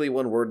exactly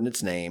 1 word in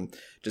its name,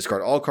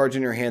 discard all cards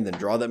in your hand, then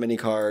draw that many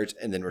cards,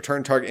 and then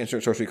return target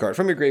instant sorcery card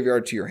from your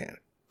graveyard to your hand.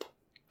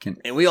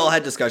 And we all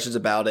had discussions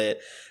about it.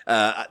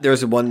 There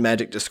was one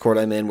Magic Discord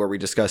I'm in where we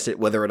discussed it,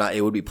 whether or not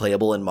it would be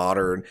playable in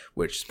Modern,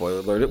 which, spoiler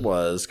alert, it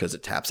was, because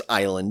it taps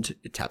Island,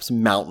 it taps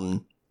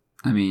Mountain.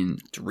 I mean,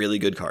 it's a really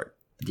good card.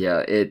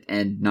 Yeah,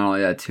 and not only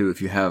that, too,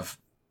 if you have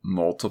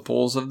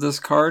multiples of this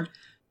card,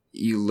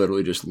 you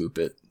literally just loop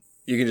it.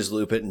 You can just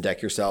loop it and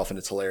deck yourself, and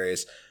it's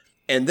hilarious.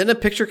 And then a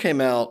picture came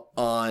out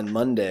on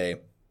Monday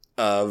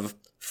of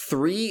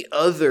 3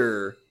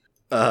 other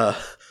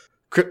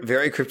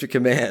Very Cryptic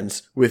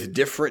Commands with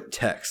different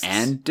texts.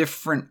 And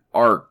different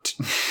art.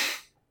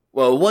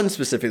 Well, one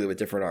specifically with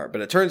different art,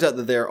 but it turns out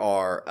that there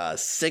are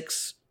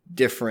 6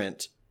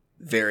 different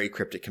Very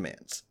Cryptic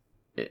Commands.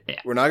 Yeah.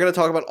 We're not going to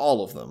talk about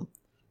all of them,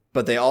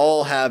 but they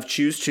all have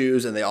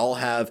choose, and they all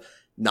have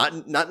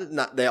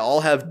they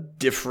all have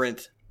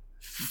different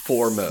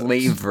modes.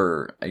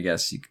 Flavor, I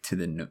guess, to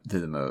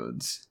the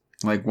modes.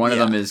 Like one of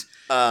them is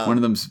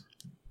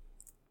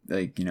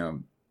like,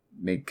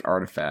 make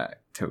artifact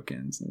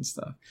tokens and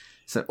stuff.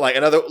 So like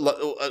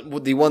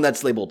the one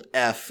that's labeled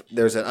F,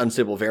 there's an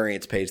unstable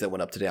variants page that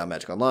went up today on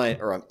Magic Online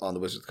or on the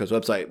Wizards of the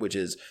Coast website, which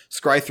is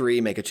scry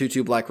 3, make a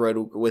 2/2 black red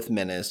with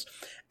menace,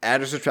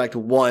 add or subtract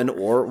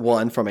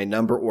 1 from a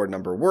number or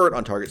number word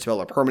on target spell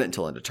or permanent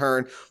until end of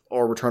turn,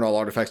 or return all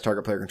artifacts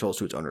target player controls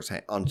to its owner's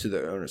onto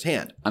their owner's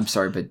hand. I'm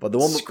sorry, but the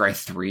one scry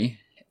 3,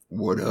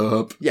 what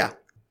up? Yeah.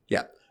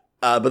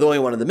 But the only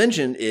one to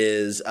mention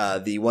is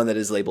the one that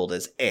is labeled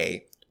as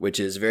A, which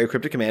is Very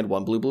Cryptic Command,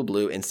 1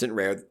 blue, instant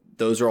rare.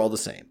 Those are all the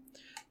same.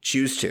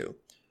 Choose 2.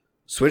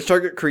 Switch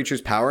target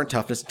creature's power and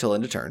toughness until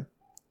end of turn.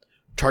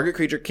 Target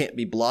creature can't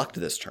be blocked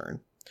this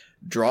turn.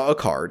 Draw a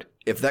card.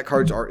 If that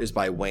card's art is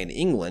by Wayne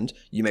England,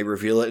 you may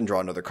reveal it and draw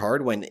another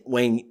card. Wayne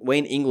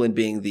England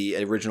being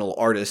the original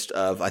artist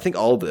of, I think,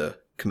 all the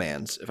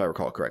commands, if I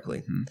recall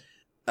correctly.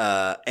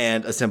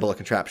 And assemble a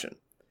contraption.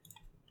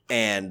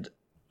 And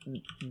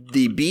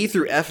the B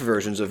through F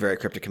versions of Very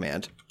Cryptic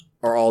Command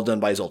are all done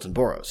by Zoltan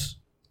Boros.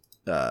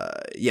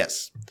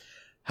 Yes.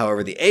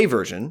 However, the A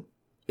version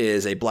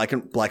is a black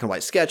and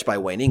white sketch by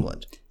Wayne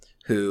England,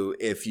 who,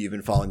 if you've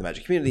been following the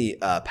Magic community,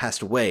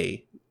 passed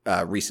away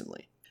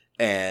recently.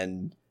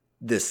 And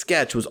this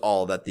sketch was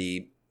all that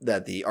the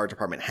art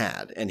department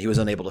had, and he was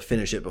unable to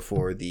finish it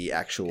before the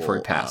actual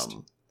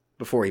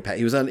before he passed.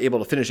 He was unable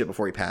to finish it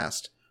before he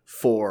passed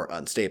for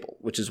Unstable,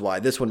 which is why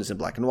this one is in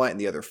black and white, and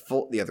the other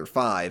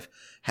 5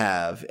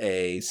 have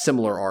a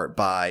similar art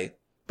by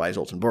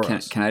Zoltan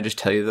Boros. Can I just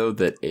tell you though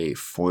that a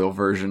foil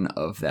version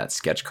of that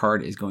sketch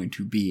card is going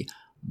to be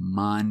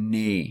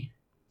money.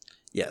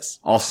 Yes.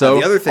 Also,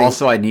 the other thing,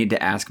 I need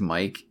to ask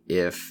Mike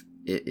if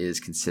it is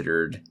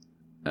considered,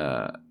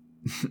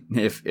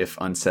 if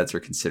unsets are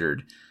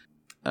considered,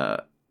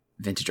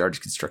 vintage art is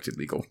constructed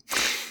legal.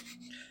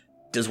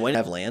 Does Wayne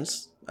have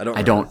lands? I don't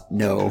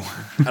know.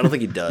 I don't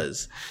think he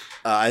does.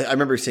 I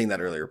remember seeing that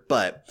earlier.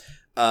 But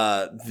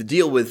the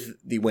deal with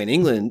the Wayne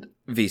England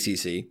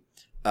VCC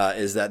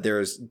is that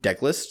there's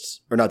deck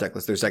lists, or not deck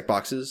lists, there's deck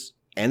boxes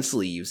and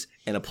sleeves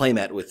and a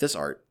playmat with this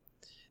art.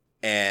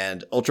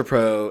 And Ultra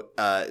Pro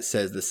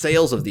says the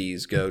sales of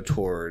these go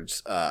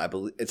towards, I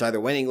believe it's either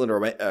Wayne England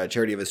or a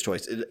charity of his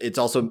choice. It's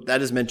also,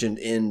 that is mentioned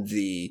in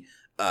the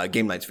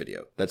Game Nights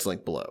video that's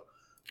linked below.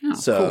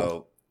 Oh,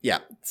 cool. Yeah.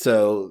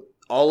 So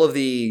all of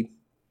the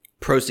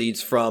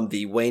proceeds from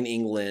the Wayne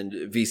England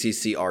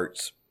VCC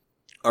arts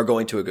are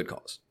going to a good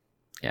cause.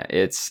 Yeah,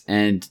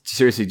 and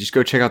seriously, just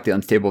go check out the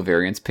Unstable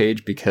Variants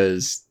page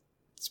because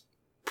it's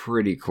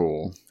pretty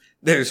cool.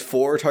 There's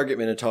 4 target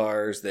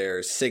Minotaurs.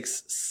 There's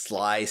 6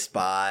 Sly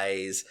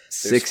Spies.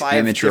 There's 6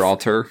 Amateur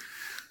Altar.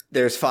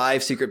 There's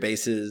 5 Secret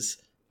Bases.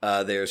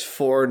 There's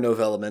 4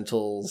 Nova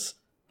Elementals.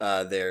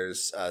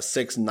 There's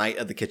 6 Knight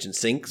of the Kitchen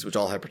Sinks, which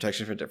all have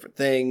protection for different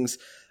things.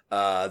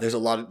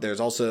 There's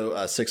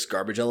also 6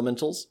 Garbage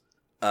Elementals.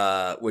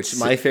 Which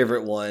my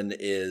favorite one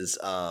is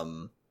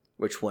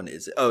which one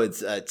is it? Oh,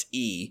 it's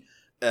E.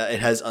 It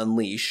has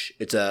Unleash.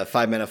 It's a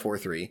 5 mana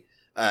 4/3.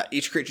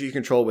 Each creature you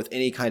control with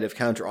any kind of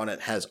counter on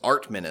it has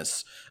Art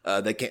Menace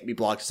that can't be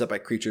blocked except by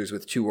creatures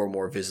with 2 or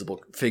more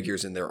visible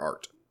figures in their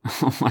art.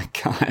 Oh my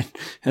god,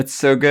 that's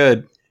so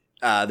good.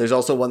 There's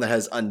also one that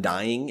has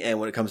Undying, and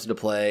when it comes into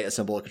play,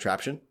 assemble a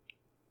contraption.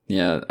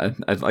 Yeah,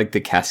 I like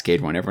the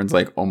Cascade one. Everyone's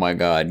like, oh my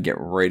god, get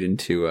right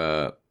into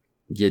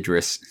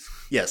Yidris.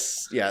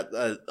 Yes, yeah.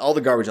 All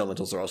the Garbage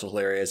Elementals are also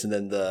hilarious. And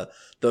then the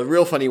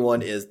real funny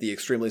one is the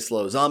Extremely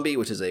Slow Zombie,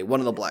 which is a 1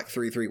 in the black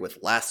 3/3 with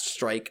Last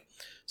Strike.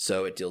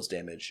 So it deals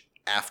damage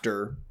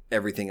after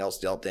everything else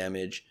dealt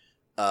damage.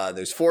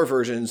 There's 4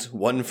 versions: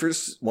 one for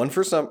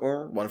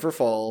summer, one for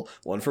fall,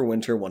 one for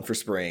winter, one for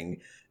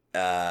spring.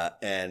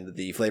 And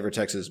the flavor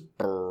text is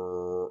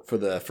brr for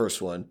the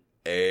first one,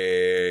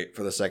 a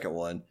for the second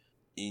one,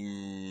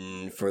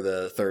 in for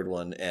the third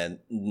one, and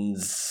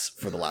nz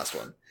for the last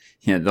one.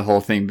 Yeah, the whole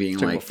thing being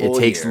like, it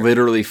takes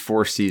literally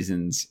 4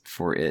 seasons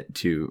for it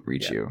to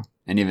reach you.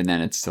 And even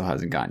then, it still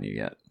hasn't gotten you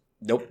yet.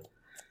 Nope.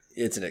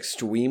 It's an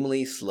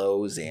extremely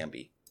slow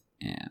Zambi.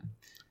 Yeah.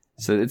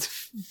 So it's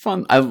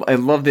fun. I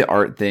love the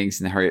art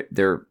things, and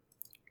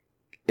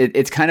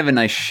it's kind of a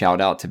nice shout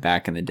out to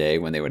back in the day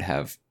when they would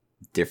have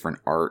different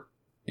art.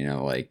 You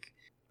know, like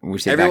when we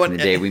say back in the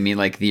day, we mean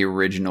like the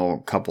original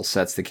couple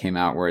sets that came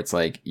out where it's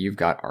like you've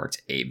got arts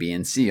A, B,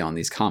 and C on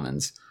these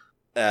commons.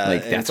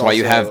 Like that's why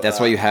you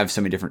have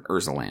so many different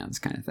Urza lands,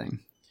 kind of thing.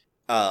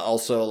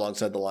 Also,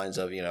 alongside the lines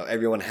of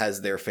everyone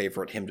has their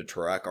favorite Hymn to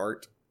Turak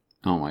art.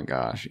 Oh my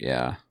gosh,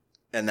 yeah.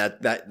 And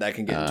that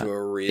can get into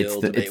a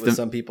real debate with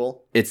some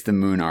people. It's the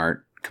moon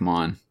art. Come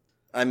on.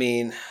 I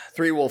mean,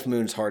 3 Wolf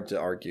Moon's hard to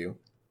argue.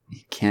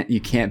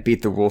 You can't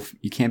beat the wolf.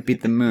 You can't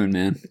beat the moon,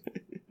 man.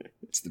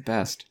 It's the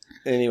best.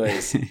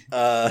 Anyways,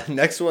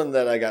 next one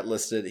that I got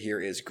listed here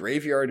is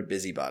Graveyard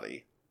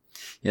Busybody.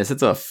 Yes,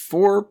 it's a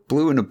 4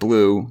 blue and a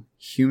blue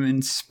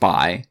human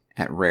spy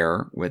at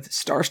rare with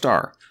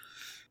Star.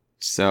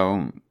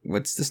 So,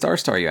 what's the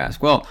Star, you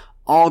ask? Well,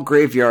 all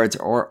graveyards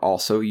are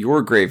also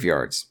your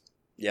graveyards.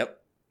 Yep.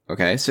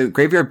 Okay, so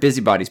Graveyard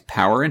Busybody's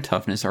power and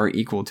toughness are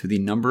equal to the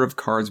number of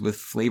cards with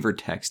flavor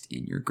text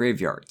in your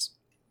graveyards.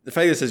 The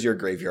fact that it says your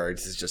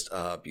graveyards is just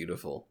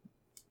beautiful.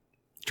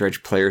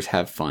 Dredge players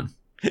have fun.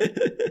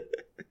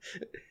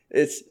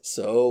 It's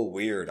so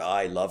weird.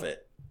 I love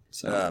it.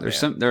 So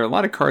there are a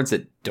lot of cards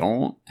that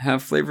don't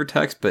have flavor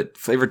text, but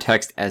flavor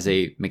text as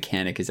a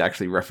mechanic is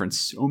actually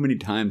referenced so many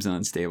times in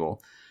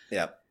Unstable.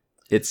 Yeah.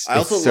 It's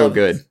so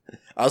good.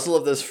 I also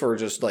love this for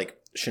just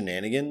like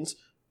shenanigans.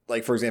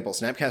 Like, for example,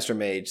 Snapcaster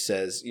Mage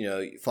says,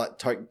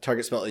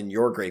 target spell in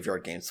your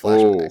graveyard gains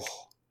flashback.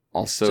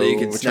 Also, so you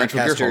can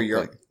Snapcaster you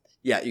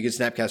can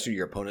Snapcaster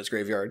your opponent's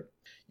graveyard.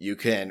 you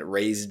can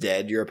raise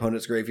dead your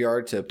opponent's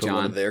graveyard to put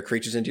one of their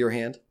creatures into your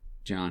hand.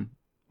 John.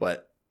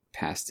 What?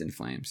 Past in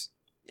Flames.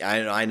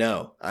 I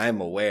know. I'm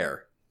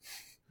aware.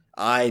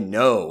 I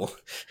know.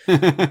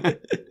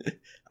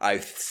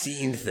 I've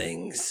seen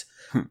things.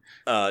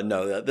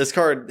 No, this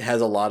card has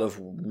a lot of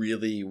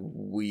really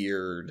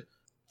weird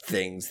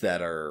things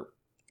that are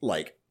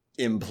like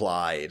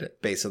implied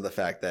based on the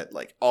fact that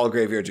like all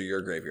graveyards are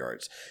your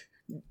graveyards.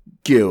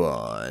 Go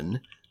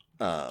on.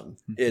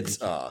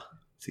 It's like,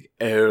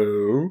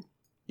 oh.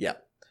 Yeah.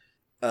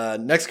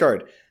 Next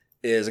card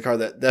is a card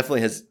that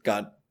definitely has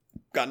gotten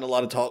a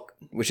lot of talk,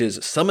 which is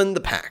Summon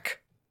the Pack.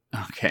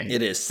 Okay.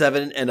 It is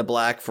 7 and a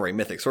black for a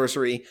mythic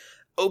sorcery.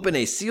 Open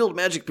a sealed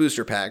magic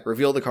booster pack,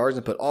 reveal the cards,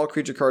 and put all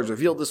creature cards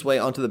revealed this way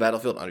onto the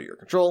battlefield under your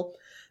control.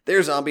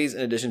 They're zombies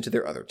in addition to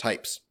their other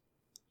types.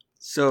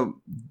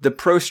 So the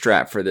pro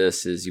strat for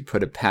this is you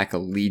put a pack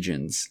of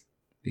legions,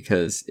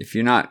 because if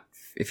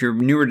you're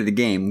newer to the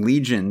game,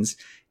 legions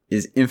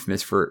is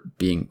infamous for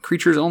being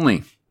creatures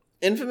only.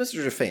 Infamous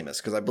or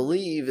famous? Because I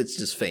believe it's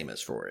just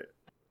famous for it.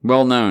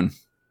 Well known.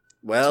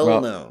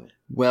 Well known.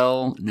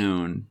 Well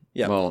known.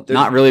 Yeah. Well,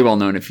 not really well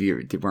known if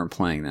you weren't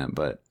playing them,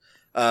 but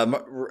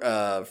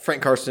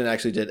Frank Karsten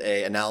actually did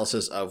a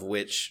analysis of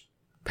which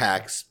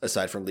packs,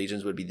 aside from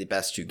legions, would be the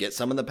best to get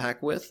Summon the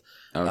Pack with.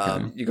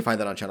 Okay. You can find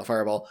that on Channel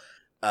Fireball.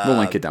 We'll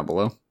link it down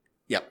below.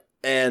 Yep.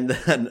 And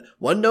then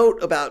one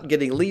note about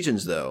getting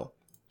legions, though.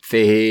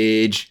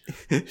 Phage.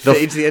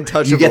 Phage the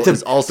Untouchable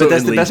is also but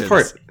that's in the legions. best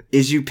part,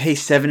 is you pay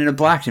 7 and a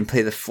black and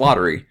play the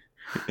Flottery.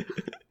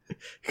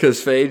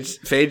 Because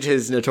Phage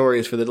is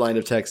notorious for the line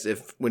of text,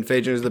 when Phage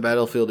enters the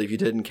battlefield, if you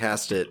didn't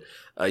cast it,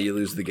 you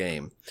lose the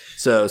game.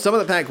 So some of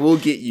the pack will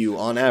get you,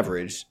 on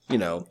average,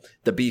 the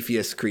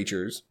beefiest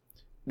creatures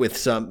with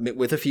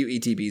a few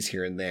ETBs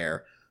here and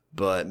there.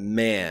 But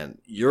man,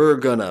 you're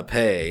gonna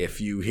pay if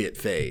you hit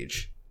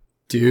Phage.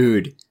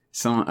 Dude,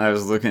 I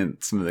was looking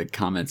at some of the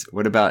comments.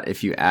 What about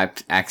if you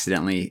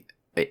accidentally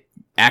a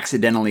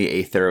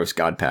Theros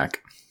God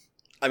pack?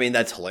 I mean,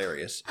 that's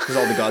hilarious, because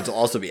all the gods will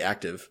also be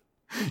active.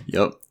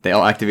 Yep, they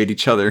all activate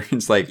each other.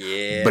 It's like,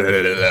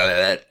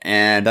 yeah.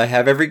 And I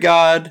have every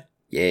god.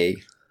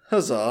 Yay.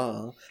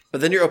 Huzzah.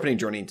 But then you're opening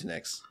Journey into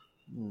Nyx.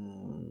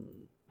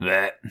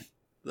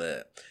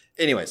 Bleh.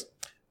 Anyways,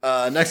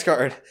 next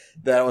card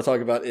that I want to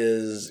talk about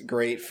is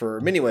great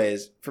for many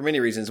ways, for many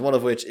reasons, one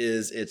of which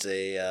is it's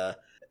a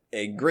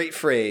great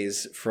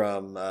phrase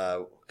from,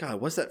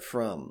 God, what's that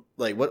from?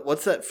 Like,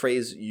 what's that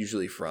phrase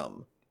usually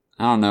from?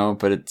 I don't know,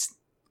 but it's...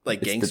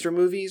 Like gangster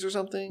movies or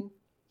something?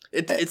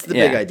 It's the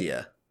big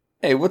idea.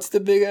 Hey, what's the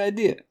big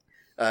idea?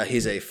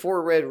 He's a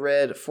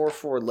 4-red,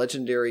 4/4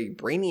 legendary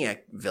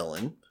Brainiac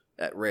villain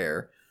at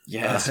rare.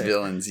 Yes,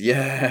 villains,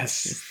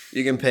 yes.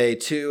 You can pay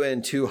 2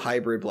 and 2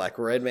 hybrid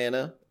black-red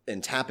mana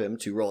and tap him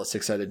to roll a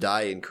 6-sided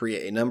die and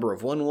create a number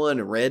of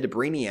 1/1 red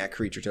Brainiac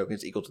creature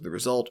tokens equal to the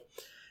result.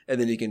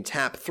 And then you can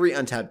tap 3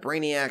 untapped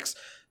Brainiacs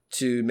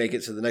to make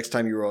it so the next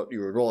time you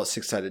roll a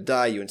 6-sided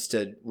die, you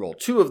instead roll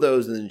 2 of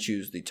those and then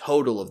choose the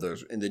total of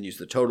those, and then use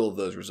the total of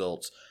those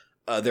results.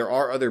 There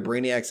are other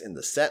Brainiacs in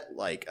the set,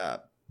 like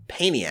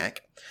Painiac,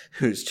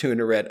 who's 2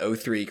 and a red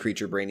 0/3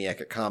 creature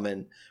Brainiac at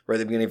common. Right at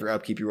the beginning of your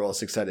upkeep, you roll a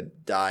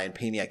 6-sided die, and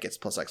Painiac gets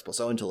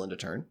 +X/+0 until end of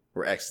turn,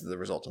 where X is the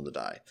result on the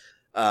die.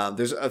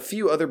 There's a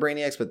few other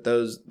Brainiacs, but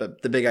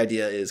the big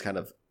idea is kind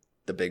of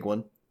the big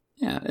one.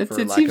 Yeah, it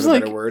seems of a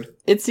like better word.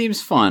 It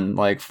seems fun,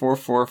 like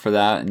 4/4 for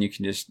that, and you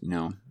can just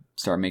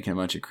start making a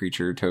bunch of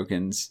creature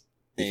tokens.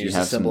 And you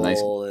have some nice,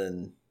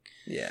 and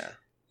yeah,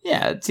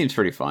 it seems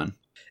pretty fun.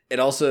 It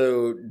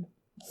also.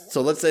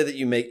 So let's say that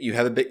you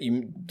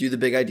do the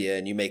big idea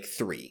and you make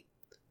 3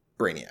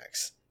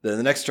 Brainiacs. Then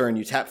the next turn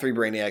you tap 3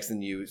 Brainiacs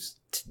and you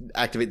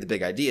activate the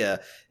big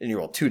idea and you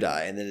roll 2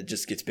 die, and then it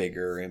just gets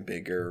bigger and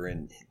bigger,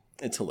 and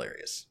it's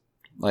hilarious.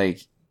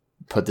 Like,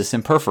 put this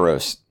in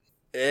Perforos.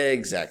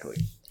 Exactly.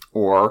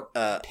 Or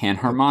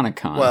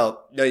Panharmonicon.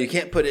 Well, no, you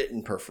can't put it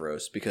in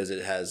Perforos because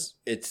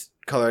it's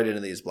colored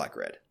into these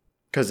black-red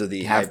because of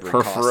the hybrid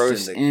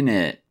Perforos in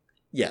it.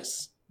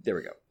 Yes, there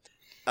we go.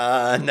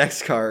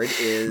 Next card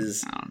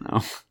is... I don't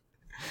know.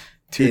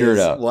 Tutor it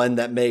up. One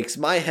that makes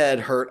my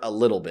head hurt a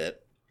little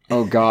bit.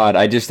 Oh god,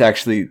 I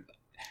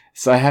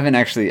haven't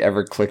actually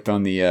ever clicked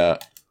on the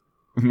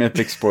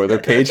Mythic spoiler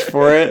page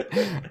for it.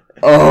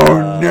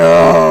 Oh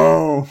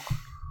no!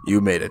 You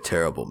made a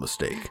terrible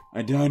mistake.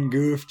 I done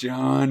goofed,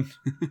 John.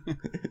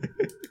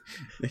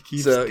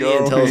 So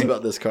Ian, tell us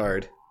about this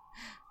card.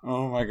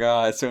 Oh my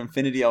god. So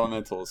Infinity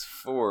Elementals,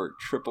 4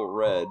 triple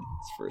red.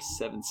 It's for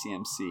 7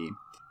 CMC.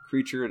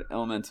 Creature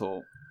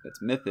elemental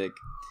that's mythic.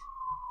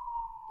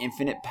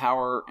 Infinite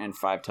power and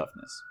 5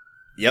 toughness.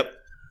 Yep.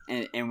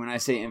 And when I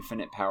say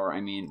infinite power,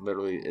 I mean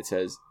literally it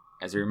says,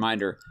 as a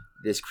reminder,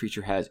 this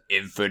creature has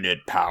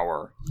infinite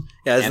power.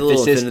 Yeah, there's a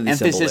little infinity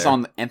symbol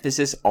there.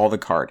 Emphasis all the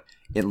card.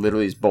 It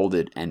literally is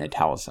bolded and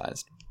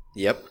italicized.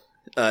 Yep.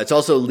 It's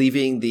also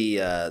leaving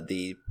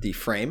the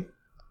frame,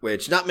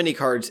 which not many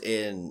cards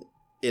in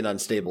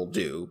Unstable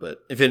do, but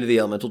Infinity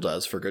Elemental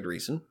does for good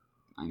reason.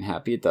 I'm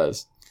happy it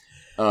does.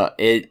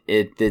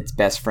 Its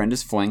best friend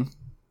is Fling.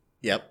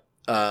 Yep.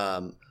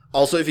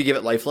 Also, if you give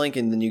it lifelink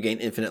and then you gain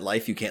infinite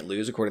life, you can't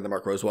lose, according to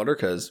Mark Rosewater,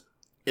 because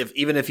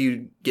even if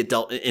you get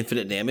dealt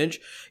infinite damage,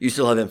 you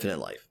still have infinite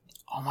life.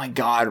 Oh my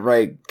god,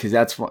 right? Because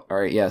that's what. All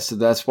right, yeah. So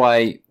that's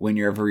why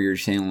whenever you're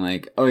saying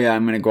like, "Oh yeah,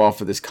 I'm going to go off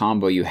with this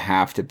combo," you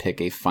have to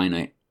pick a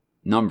finite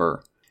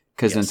number,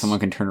 because then someone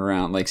can turn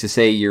around. Like, so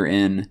say you're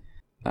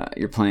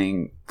you're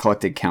playing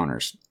collected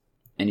counters,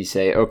 and you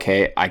say,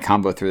 "Okay, I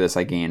combo through this,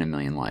 I gain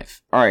 1,000,000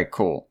 life." All right,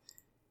 cool.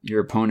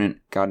 Your opponent,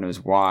 God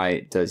knows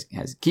why,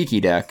 has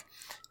Kiki deck.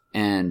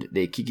 And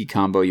they Kiki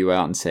combo you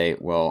out and say,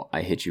 well,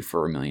 I hit you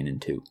for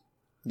 1,000,002.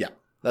 Yeah.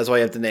 That's why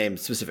you have to name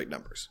specific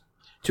numbers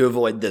to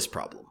avoid this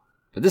problem.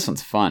 But this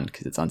one's fun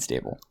because it's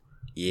unstable.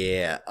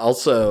 Yeah.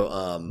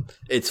 Also,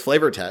 its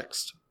flavor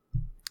text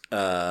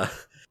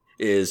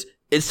is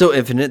it's so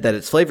infinite that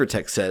its flavor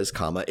text says,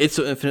 comma, it's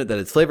so infinite that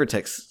its flavor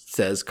text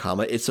says,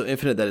 comma, it's so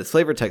infinite that its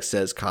flavor text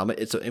says, comma,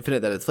 it's so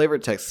infinite that its flavor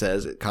text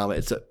says,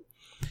 comma,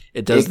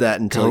 it does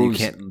that until you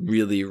can't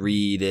really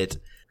read it.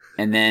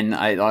 And then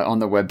on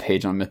the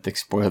webpage on Mythic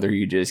Spoiler,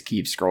 you just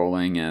keep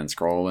scrolling and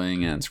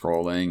scrolling and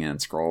scrolling and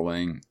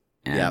scrolling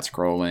and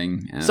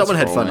scrolling. And someone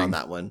had fun on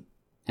that one.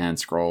 And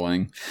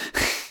scrolling.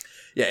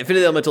 Yeah,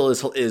 Infinite Elemental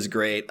is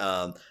great.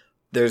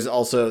 There's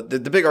also the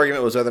big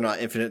argument was whether or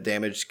not infinite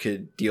damage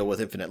could deal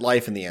with infinite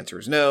life, and the answer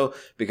is no,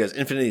 because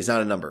infinity is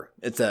not a number;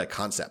 it's a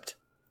concept.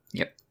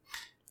 Yep.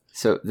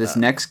 So this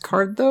next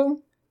card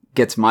though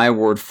gets my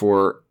award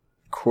for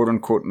quote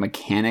unquote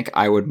mechanic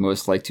I would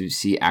most like to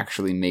see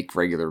actually make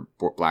regular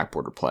black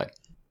border play.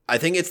 I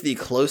think it's the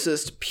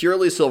closest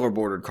purely silver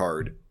bordered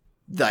card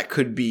that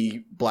could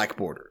be black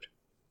bordered.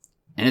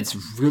 And it's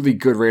really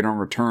good rate on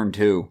return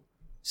too.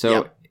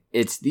 So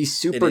it's the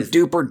super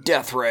duper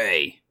Death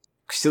Ray.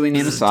 Silly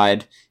name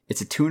aside,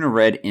 it's a 2 and a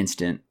red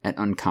instant at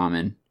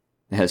uncommon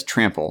that has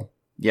trample.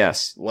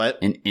 Yes. What?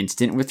 An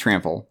instant with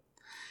trample.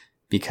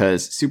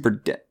 Because super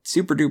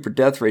duper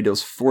Death Ray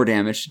deals 4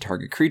 damage to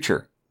target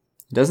creature.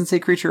 It doesn't say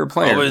creature or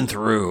player. Going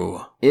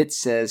through. It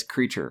says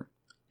creature.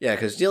 Yeah,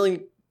 because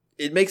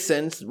it makes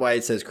sense why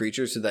it says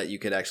creature so that you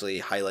could actually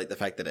highlight the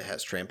fact that it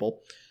has trample.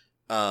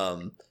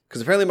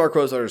 Because apparently Mark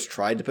Rosewater's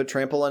tried to put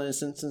trample on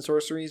instants and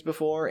sorceries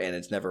before, and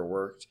it's never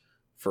worked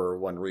for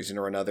one reason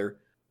or another.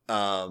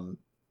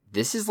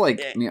 This is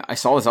like, I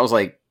saw this, I was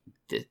like,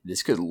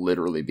 this could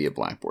literally be a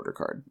black border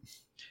card.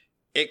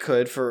 It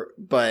could,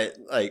 but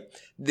like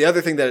the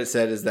other thing that it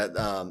said is that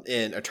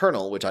in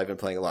Eternal, which I've been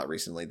playing a lot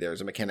recently,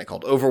 there's a mechanic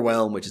called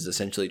Overwhelm, which is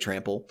essentially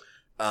trample.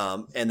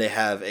 And they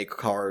have a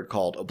card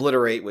called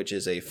Obliterate, which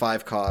is a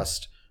 5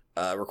 cost,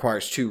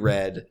 requires 2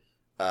 red,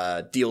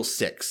 deals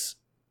 6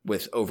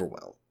 with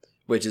Overwhelm,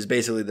 which is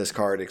basically this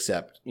card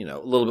except, a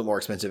little bit more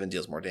expensive and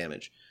deals more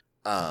damage.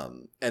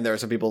 And there are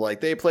some people like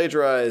they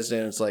plagiarized,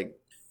 and it's like,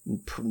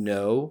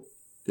 no.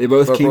 They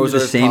both came to the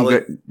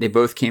same. They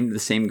both came to the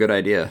same good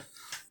idea.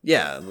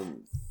 Yeah,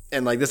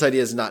 and like this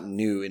idea is not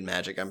new in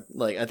Magic.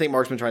 I think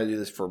Mark's been trying to do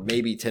this for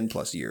maybe 10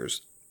 plus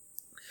years.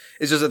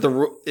 It's just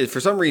that for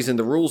some reason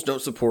the rules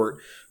don't support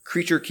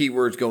creature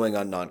keywords going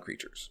on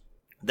non-creatures.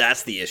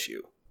 That's the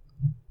issue.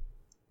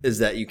 Is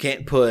that you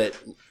can't put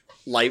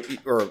life,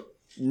 or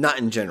not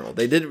in general.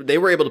 They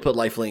were able to put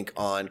lifelink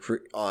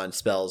on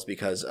spells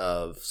because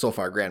of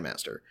Soulfire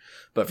Grandmaster,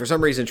 but for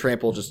some reason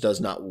trample just does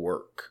not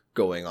work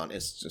going on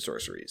instant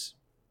sorceries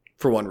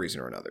for one reason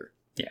or another.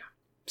 Yeah,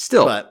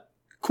 still, but.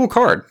 Cool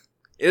card.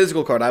 It is a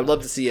cool card. I'd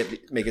love to see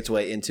it make its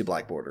way into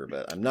Black Border,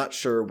 but I'm not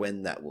sure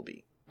when that will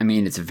be. I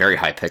mean, it's a very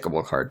high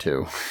pickable card,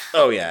 too.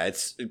 Oh, yeah.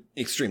 It's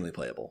extremely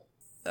playable.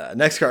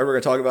 Next card we're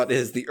going to talk about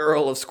is the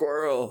Earl of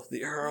Squirrel.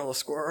 The Earl of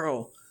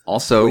Squirrel.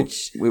 Also,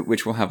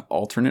 which will have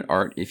alternate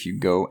art if you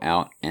go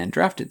out and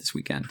draft it this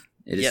weekend.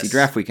 It is the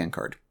draft weekend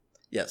card.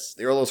 Yes.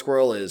 The Earl of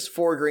Squirrel is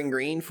 4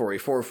 green for a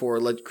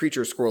 4/4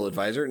 creature squirrel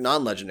advisor,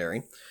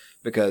 non-legendary.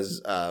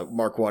 Because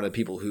Mark wanted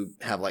people who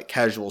have like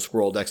casual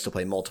squirrel decks to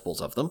play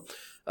multiples of them.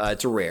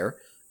 It's a rare.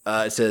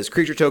 It says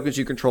creature tokens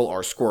you control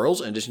are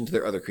squirrels in addition to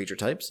their other creature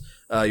types.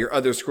 Your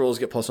other squirrels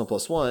get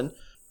 +1/+1.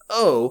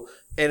 Oh,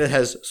 and it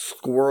has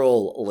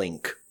Squirrel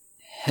Link.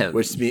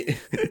 Which means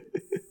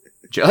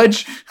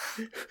Judge?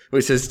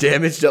 Which says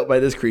damage dealt by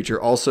this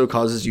creature also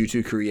causes you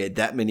to create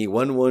that many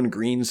 1/1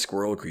 green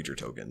squirrel creature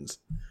tokens.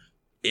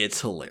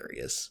 It's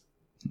hilarious.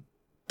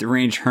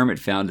 Deranged Hermit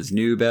found his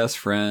new best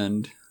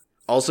friend.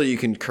 Also, you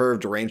can curve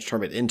Deranged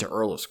Hermit into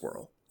Earl of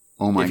Squirrel.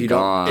 Oh my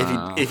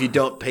god! If you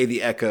don't pay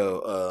the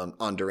echo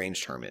on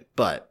Deranged Hermit,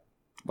 but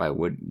why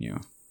wouldn't you?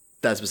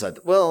 That's beside.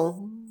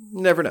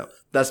 Never know.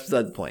 That's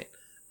beside the point.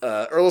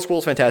 Earl of Squirrel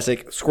is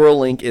fantastic. Squirrel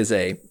Link is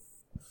a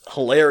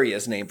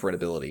hilarious name for an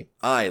ability.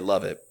 I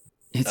love it.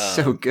 It's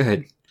so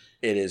good.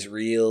 It is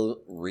real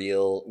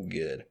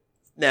good.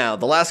 Now,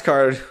 the last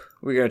card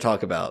we're going to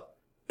talk about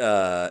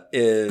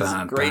is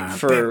great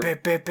for.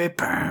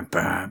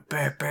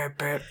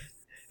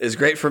 Is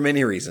great for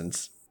many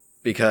reasons,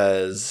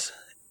 because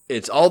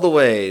it's all the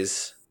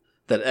ways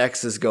that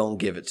X is going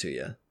to give it to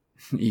you.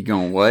 You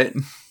going what?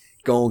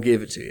 Going to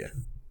give it to you.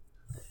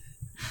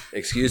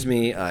 Excuse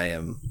me, I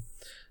am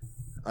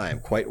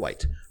quite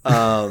white.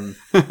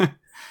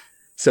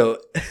 So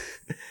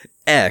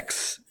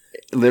X.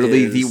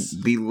 Literally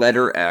the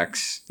letter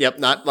X. Yep,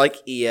 not like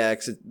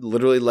EX,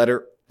 literally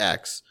letter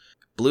X.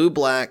 Blue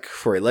black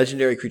for a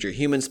legendary creature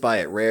human spy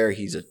at rare.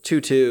 He's a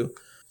 2/2.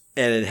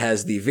 And it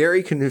has the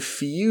very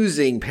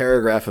confusing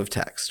paragraph of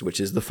text, which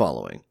is the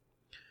following.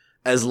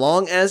 As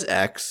long as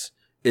X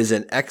is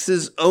in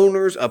X's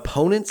owner's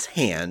opponent's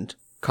hand,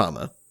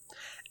 comma,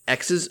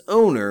 X's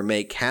owner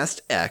may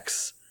cast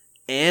X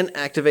and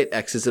activate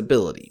X's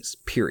abilities,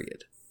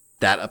 period.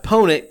 That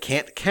opponent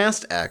can't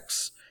cast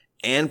X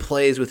and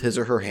plays with his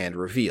or her hand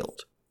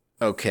revealed.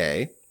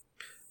 Okay.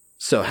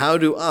 So how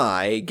do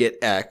I get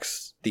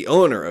X, the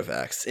owner of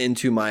X,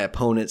 into my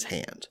opponent's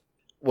hand?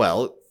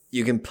 Well,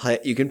 you can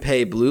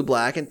pay blue,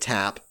 black, and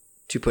tap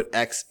to put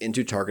X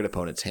into target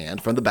opponent's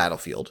hand from the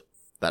battlefield.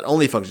 That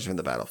only functions from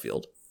the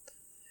battlefield.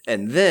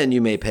 And then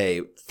you may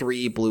pay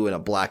 3 blue and a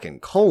black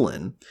and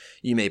colon.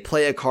 You may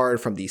play a card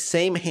from the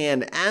same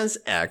hand as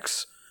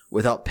X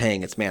without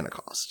paying its mana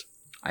cost.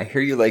 I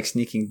hear you like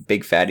sneaking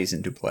big fatties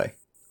into play.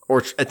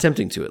 Or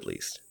attempting to, at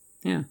least.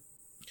 Yeah.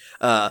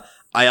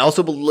 I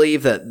also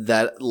believe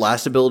that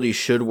last ability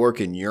should work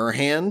in your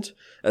hand,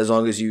 as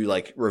long as you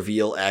like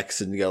reveal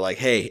X and go like,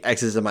 hey,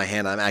 X is in my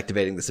hand, I'm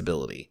activating this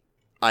ability.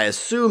 I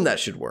assume that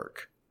should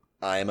work.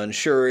 I am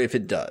unsure if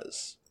it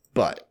does,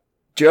 but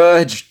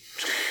judge.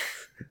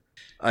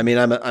 I mean,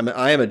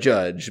 I am a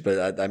judge,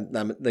 but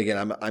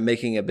I'm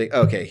making a big.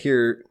 Okay,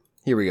 here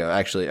we go.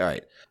 Actually, all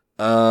right.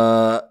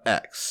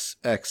 X.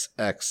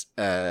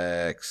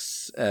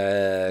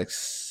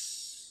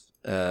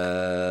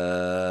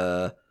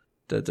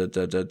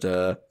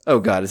 Oh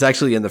god, it's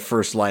actually in the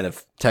first line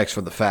of text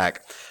from the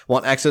fact.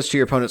 Want access to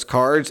your opponent's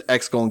cards?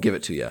 X gonna give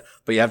it to you,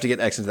 but you have to get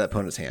X into that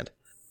opponent's hand.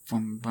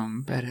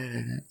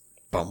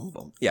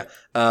 Yeah.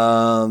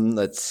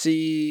 Let's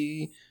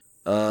see.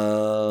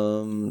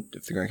 Figuring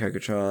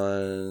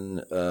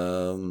Kakatron.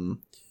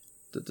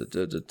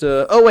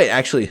 Oh wait,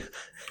 actually,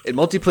 in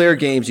multiplayer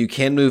games, you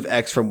can move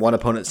X from one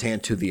opponent's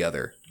hand to the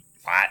other.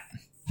 What?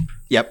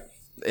 Yep,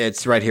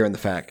 it's right here in the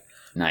fact.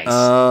 Nice.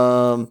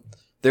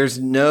 There's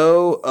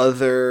no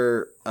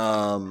other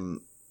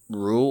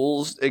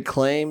rules it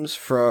claims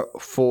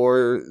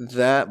for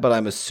that, but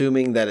I'm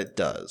assuming that it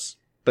does.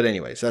 But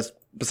anyways, that's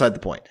beside the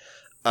point.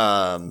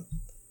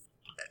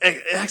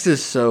 X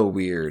is so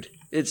weird.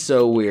 It's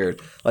so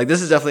weird. Like,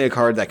 this is definitely a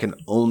card that can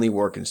only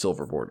work in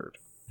silver bordered.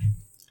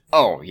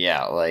 Oh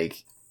yeah,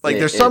 like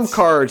there's some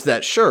cards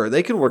that sure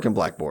they can work in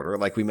black border,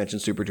 like we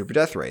mentioned Super Duper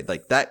Death Raid.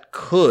 Like that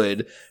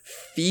could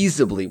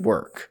feasibly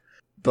work,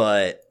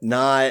 but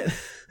not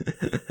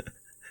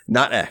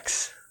not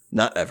X,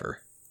 not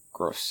ever.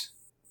 Gross.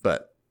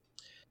 But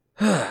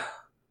I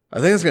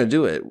think that's gonna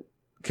do it,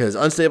 because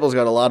Unstable's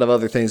got a lot of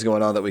other things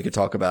going on that we could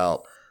talk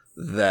about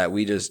that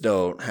we just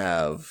don't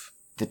have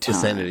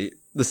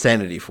the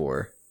sanity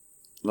for.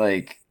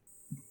 Like,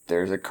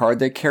 there's a card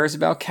that cares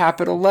about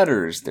capital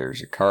letters.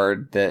 There's a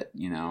card that,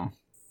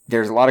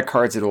 there's a lot of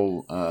cards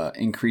that'll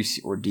increase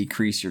or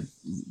decrease your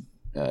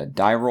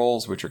die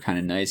rolls, which are kind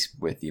of nice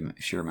with the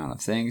sheer amount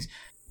of things.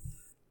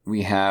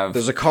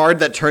 There's a card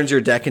that turns your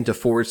deck into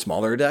 4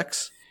 smaller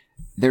decks.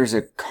 There's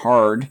a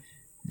card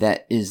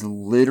that is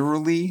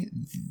literally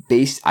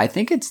based, I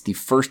think it's the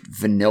first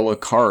vanilla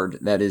card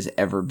that has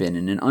ever been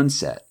in an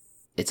unset.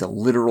 It's a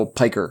literal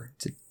piker.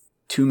 It's a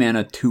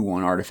 2-mana,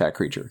 2/1 artifact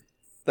creature.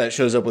 That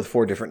shows up with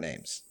 4 different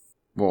names.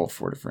 Well,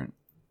 4 different.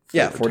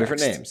 4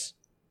 different names.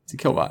 It's a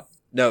Killbot.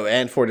 No,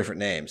 and 4 different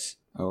names.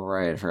 Oh,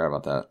 right. I forgot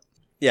about that.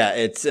 Yeah,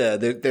 it's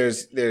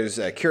there's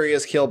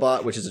Curious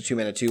Killbot, which is a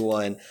 2-mana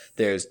 2/1.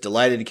 There's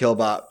Delighted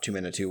Killbot,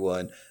 2-mana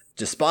 2/1.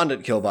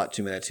 Despondent Killbot,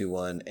 2-mana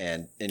 2/1,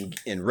 and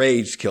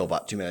Enraged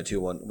Killbot, 2-mana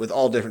 2/1, with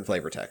all different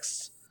flavor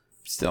texts.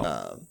 Still.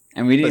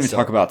 And we didn't even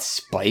talk about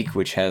Spike,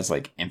 which has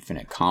like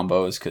infinite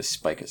combos, because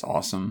Spike is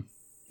awesome.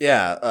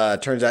 Yeah,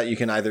 turns out you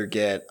can either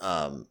get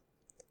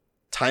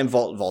Time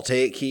Vault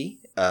Voltaic Key,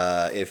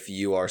 if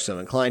you are so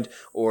inclined,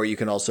 or you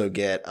can also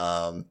get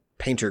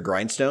Painter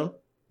Grindstone.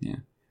 Yeah.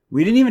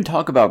 We didn't even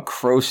talk about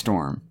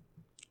Crowstorm.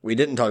 We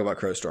didn't talk about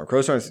Crowstorm.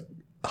 Crowstorm's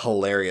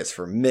hilarious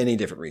for many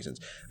different reasons.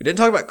 We didn't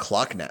talk about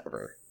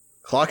Clocknapper.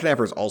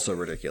 Clocknapper is also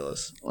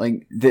ridiculous.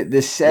 Like,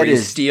 the set where you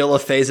is... steal a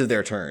phase of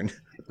their turn.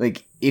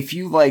 Like, if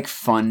you like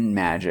fun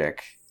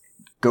magic,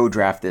 go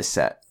draft this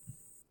set.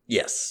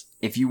 Yes.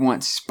 If you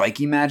want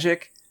spiky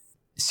magic,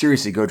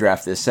 seriously, go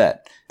draft this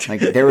set. Like,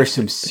 there is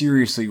some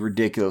seriously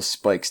ridiculous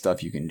spike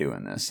stuff you can do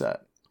in this set.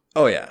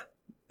 Oh, yeah.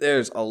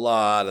 There's a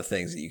lot of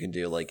things that you can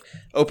do, like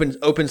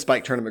open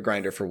Spike Tournament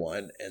Grinder for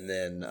one, and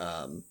then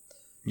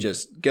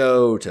just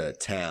go to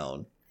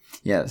town.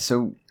 Yeah,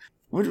 so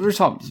we're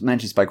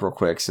mention Spike real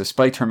quick. So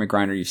Spike Tournament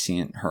Grinder, you've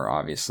seen her,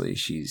 obviously.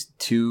 She's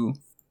 2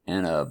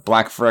 and a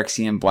black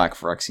Phyrexian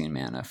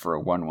mana for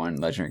a 1/1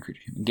 legendary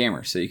creature human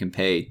gamer. So you can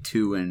pay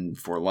 2 and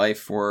 4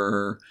 life for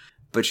her,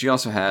 but she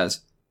also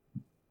has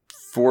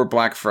 4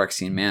 black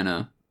Phyrexian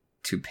mana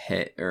to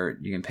pay, or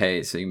you can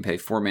pay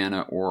 4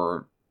 mana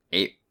or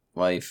 8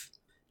 life.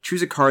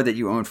 Choose a card that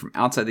you own from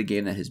outside the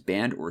game that is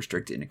banned or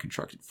restricted in a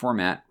constructed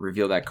format.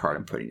 Reveal that card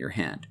and put it in your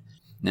hand.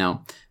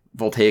 Now,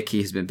 Voltaic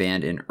Key has been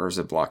banned in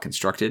Urza Block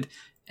Constructed,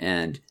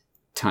 and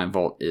Time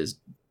Vault is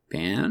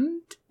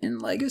banned in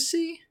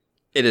Legacy?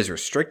 It is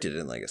restricted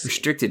in Legacy.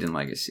 Restricted in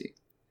Legacy.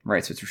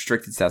 Right, so it's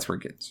restricted, so that's where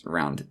it gets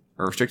around.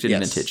 Or restricted in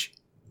Vintage.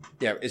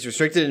 Yeah, it's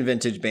restricted in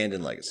Vintage, banned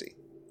in Legacy.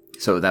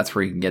 So that's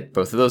where you can get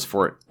both of those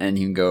for it, and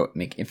you can go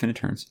make infinite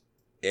turns.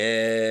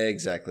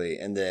 Exactly.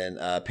 And then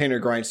Painter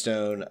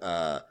Grindstone.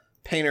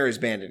 Painter is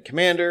banned in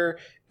Commander,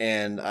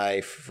 and I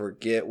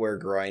forget where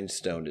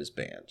Grindstone is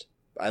banned.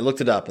 I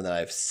looked it up, and then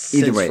I've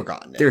since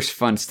forgotten it. There's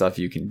fun stuff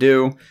you can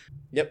do.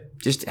 Yep.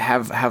 Just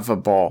have a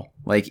ball.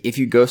 Like, if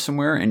you go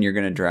somewhere and you're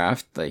going to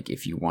draft, like,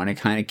 if you want to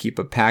kind of keep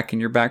a pack in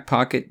your back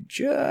pocket,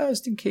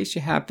 just in case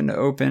you happen to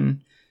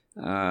open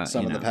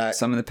some of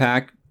the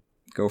pack,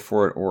 go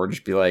for it. Or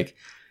just be like,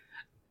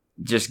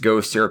 just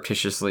go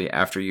surreptitiously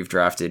after you've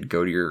drafted,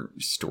 go to your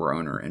store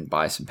owner and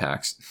buy some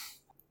packs.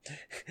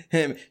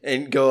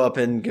 And go up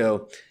and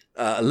go,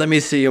 let me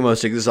see your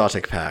most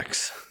exotic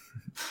packs.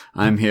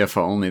 I'm here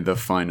for only the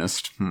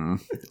finest.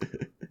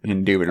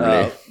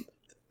 Indubitably.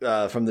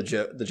 From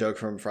the joke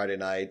from Friday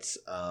nights,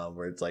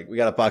 where it's like, we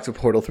got a box of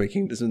Portal 3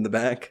 Kingdoms in the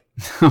back.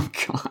 Oh,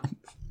 God.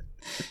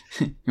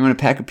 You want a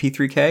pack of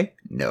P3K?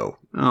 No.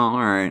 Oh, all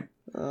right.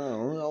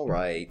 Oh, all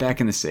right. Back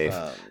in the safe.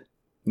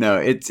 No,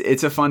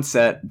 it's a fun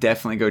set.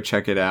 Definitely go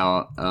check it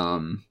out.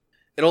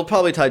 It'll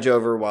probably tide you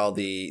over while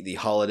the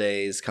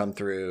holidays come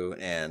through,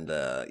 and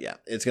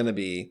it's gonna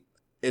be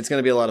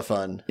a lot of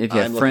fun.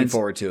 I'm looking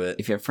forward to it.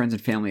 If you have friends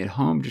and family at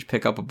home, just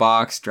pick up a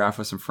box, draft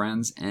with some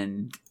friends,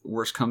 and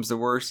worst comes to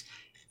worst,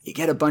 you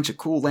get a bunch of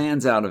cool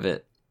lands out of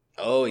it.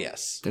 Oh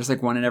yes, there's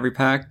like one in every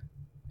pack.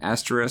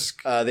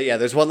 Asterisk.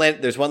 There's one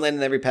land. There's one land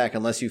in every pack,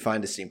 unless you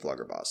find a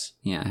Steamflogger boss.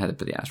 Yeah, I had to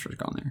put the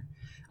asterisk on there.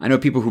 I know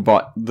people who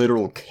bought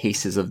literal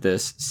cases of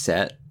this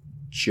set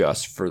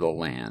just for the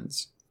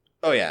lands.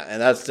 Oh yeah,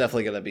 and that's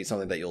definitely going to be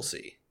something that you'll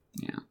see.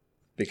 Yeah,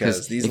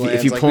 because these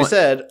lands, like we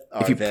said,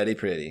 are very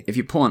pretty. If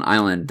you pull an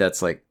island,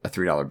 that's like a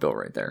 $3 bill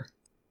right there.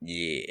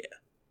 Yeah.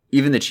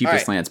 Even the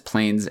cheapest lands,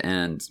 plains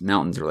and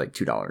mountains, are like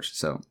 $2.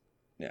 So.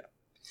 Yeah.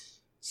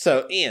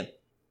 So Ian,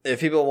 if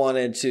people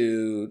wanted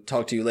to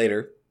talk to you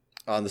later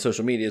on the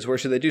social medias, where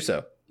should they do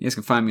so? You guys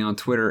can find me on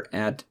Twitter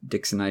at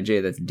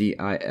DixonIJ. That's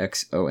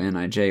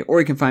DIXONIJ. Or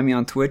you can find me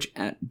on Twitch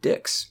at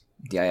Dix.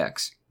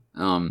 DIX.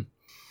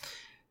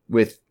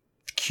 With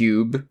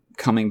Cube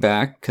coming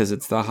back because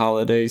it's the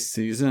holiday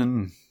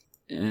season,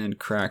 and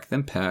crack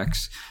them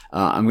packs.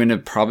 I'm going to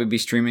probably be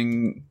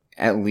streaming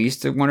at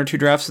least 1 or 2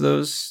 drafts of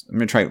those. I'm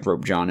going to try to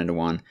rope John into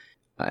one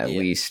at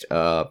least.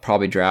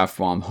 Probably draft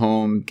while I'm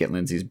home, get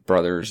Lindsay's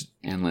brothers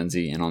and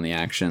Lindsay in on the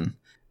action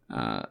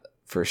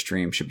for a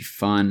stream. Should be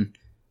fun.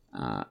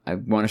 I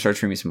want to start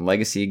streaming some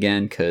Legacy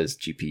again because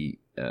GP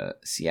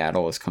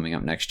Seattle is coming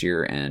up next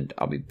year, and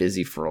I'll be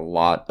busy for a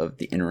lot of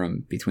the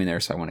interim between there,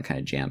 so I want to kind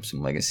of jam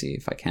some Legacy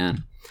if I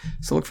can.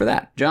 So look for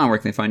that. John, where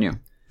can they find you?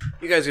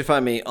 You guys can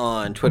find me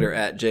on Twitter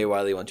at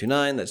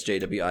JWiley129. That's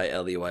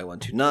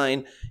JWILEY129.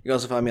 You can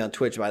also find me on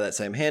Twitch by that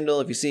same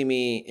handle. If you see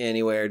me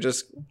anywhere,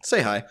 just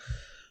say hi.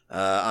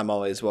 I'm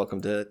always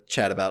welcome to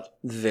chat about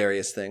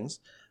various things.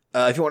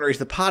 If you want to reach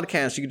the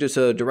podcast, you can do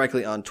so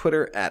directly on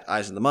Twitter at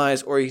Eyes of the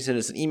Mize, or you can send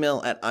us an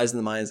email at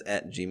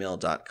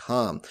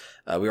eyesofthemize@gmail.com.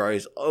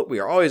 We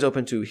are always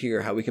open to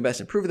hear how we can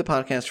best improve the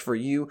podcast for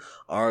you,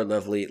 our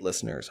lovely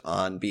listeners.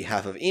 On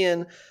behalf of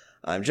Ian,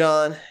 I'm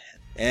John,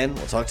 and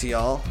we'll talk to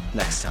y'all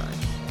next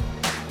time.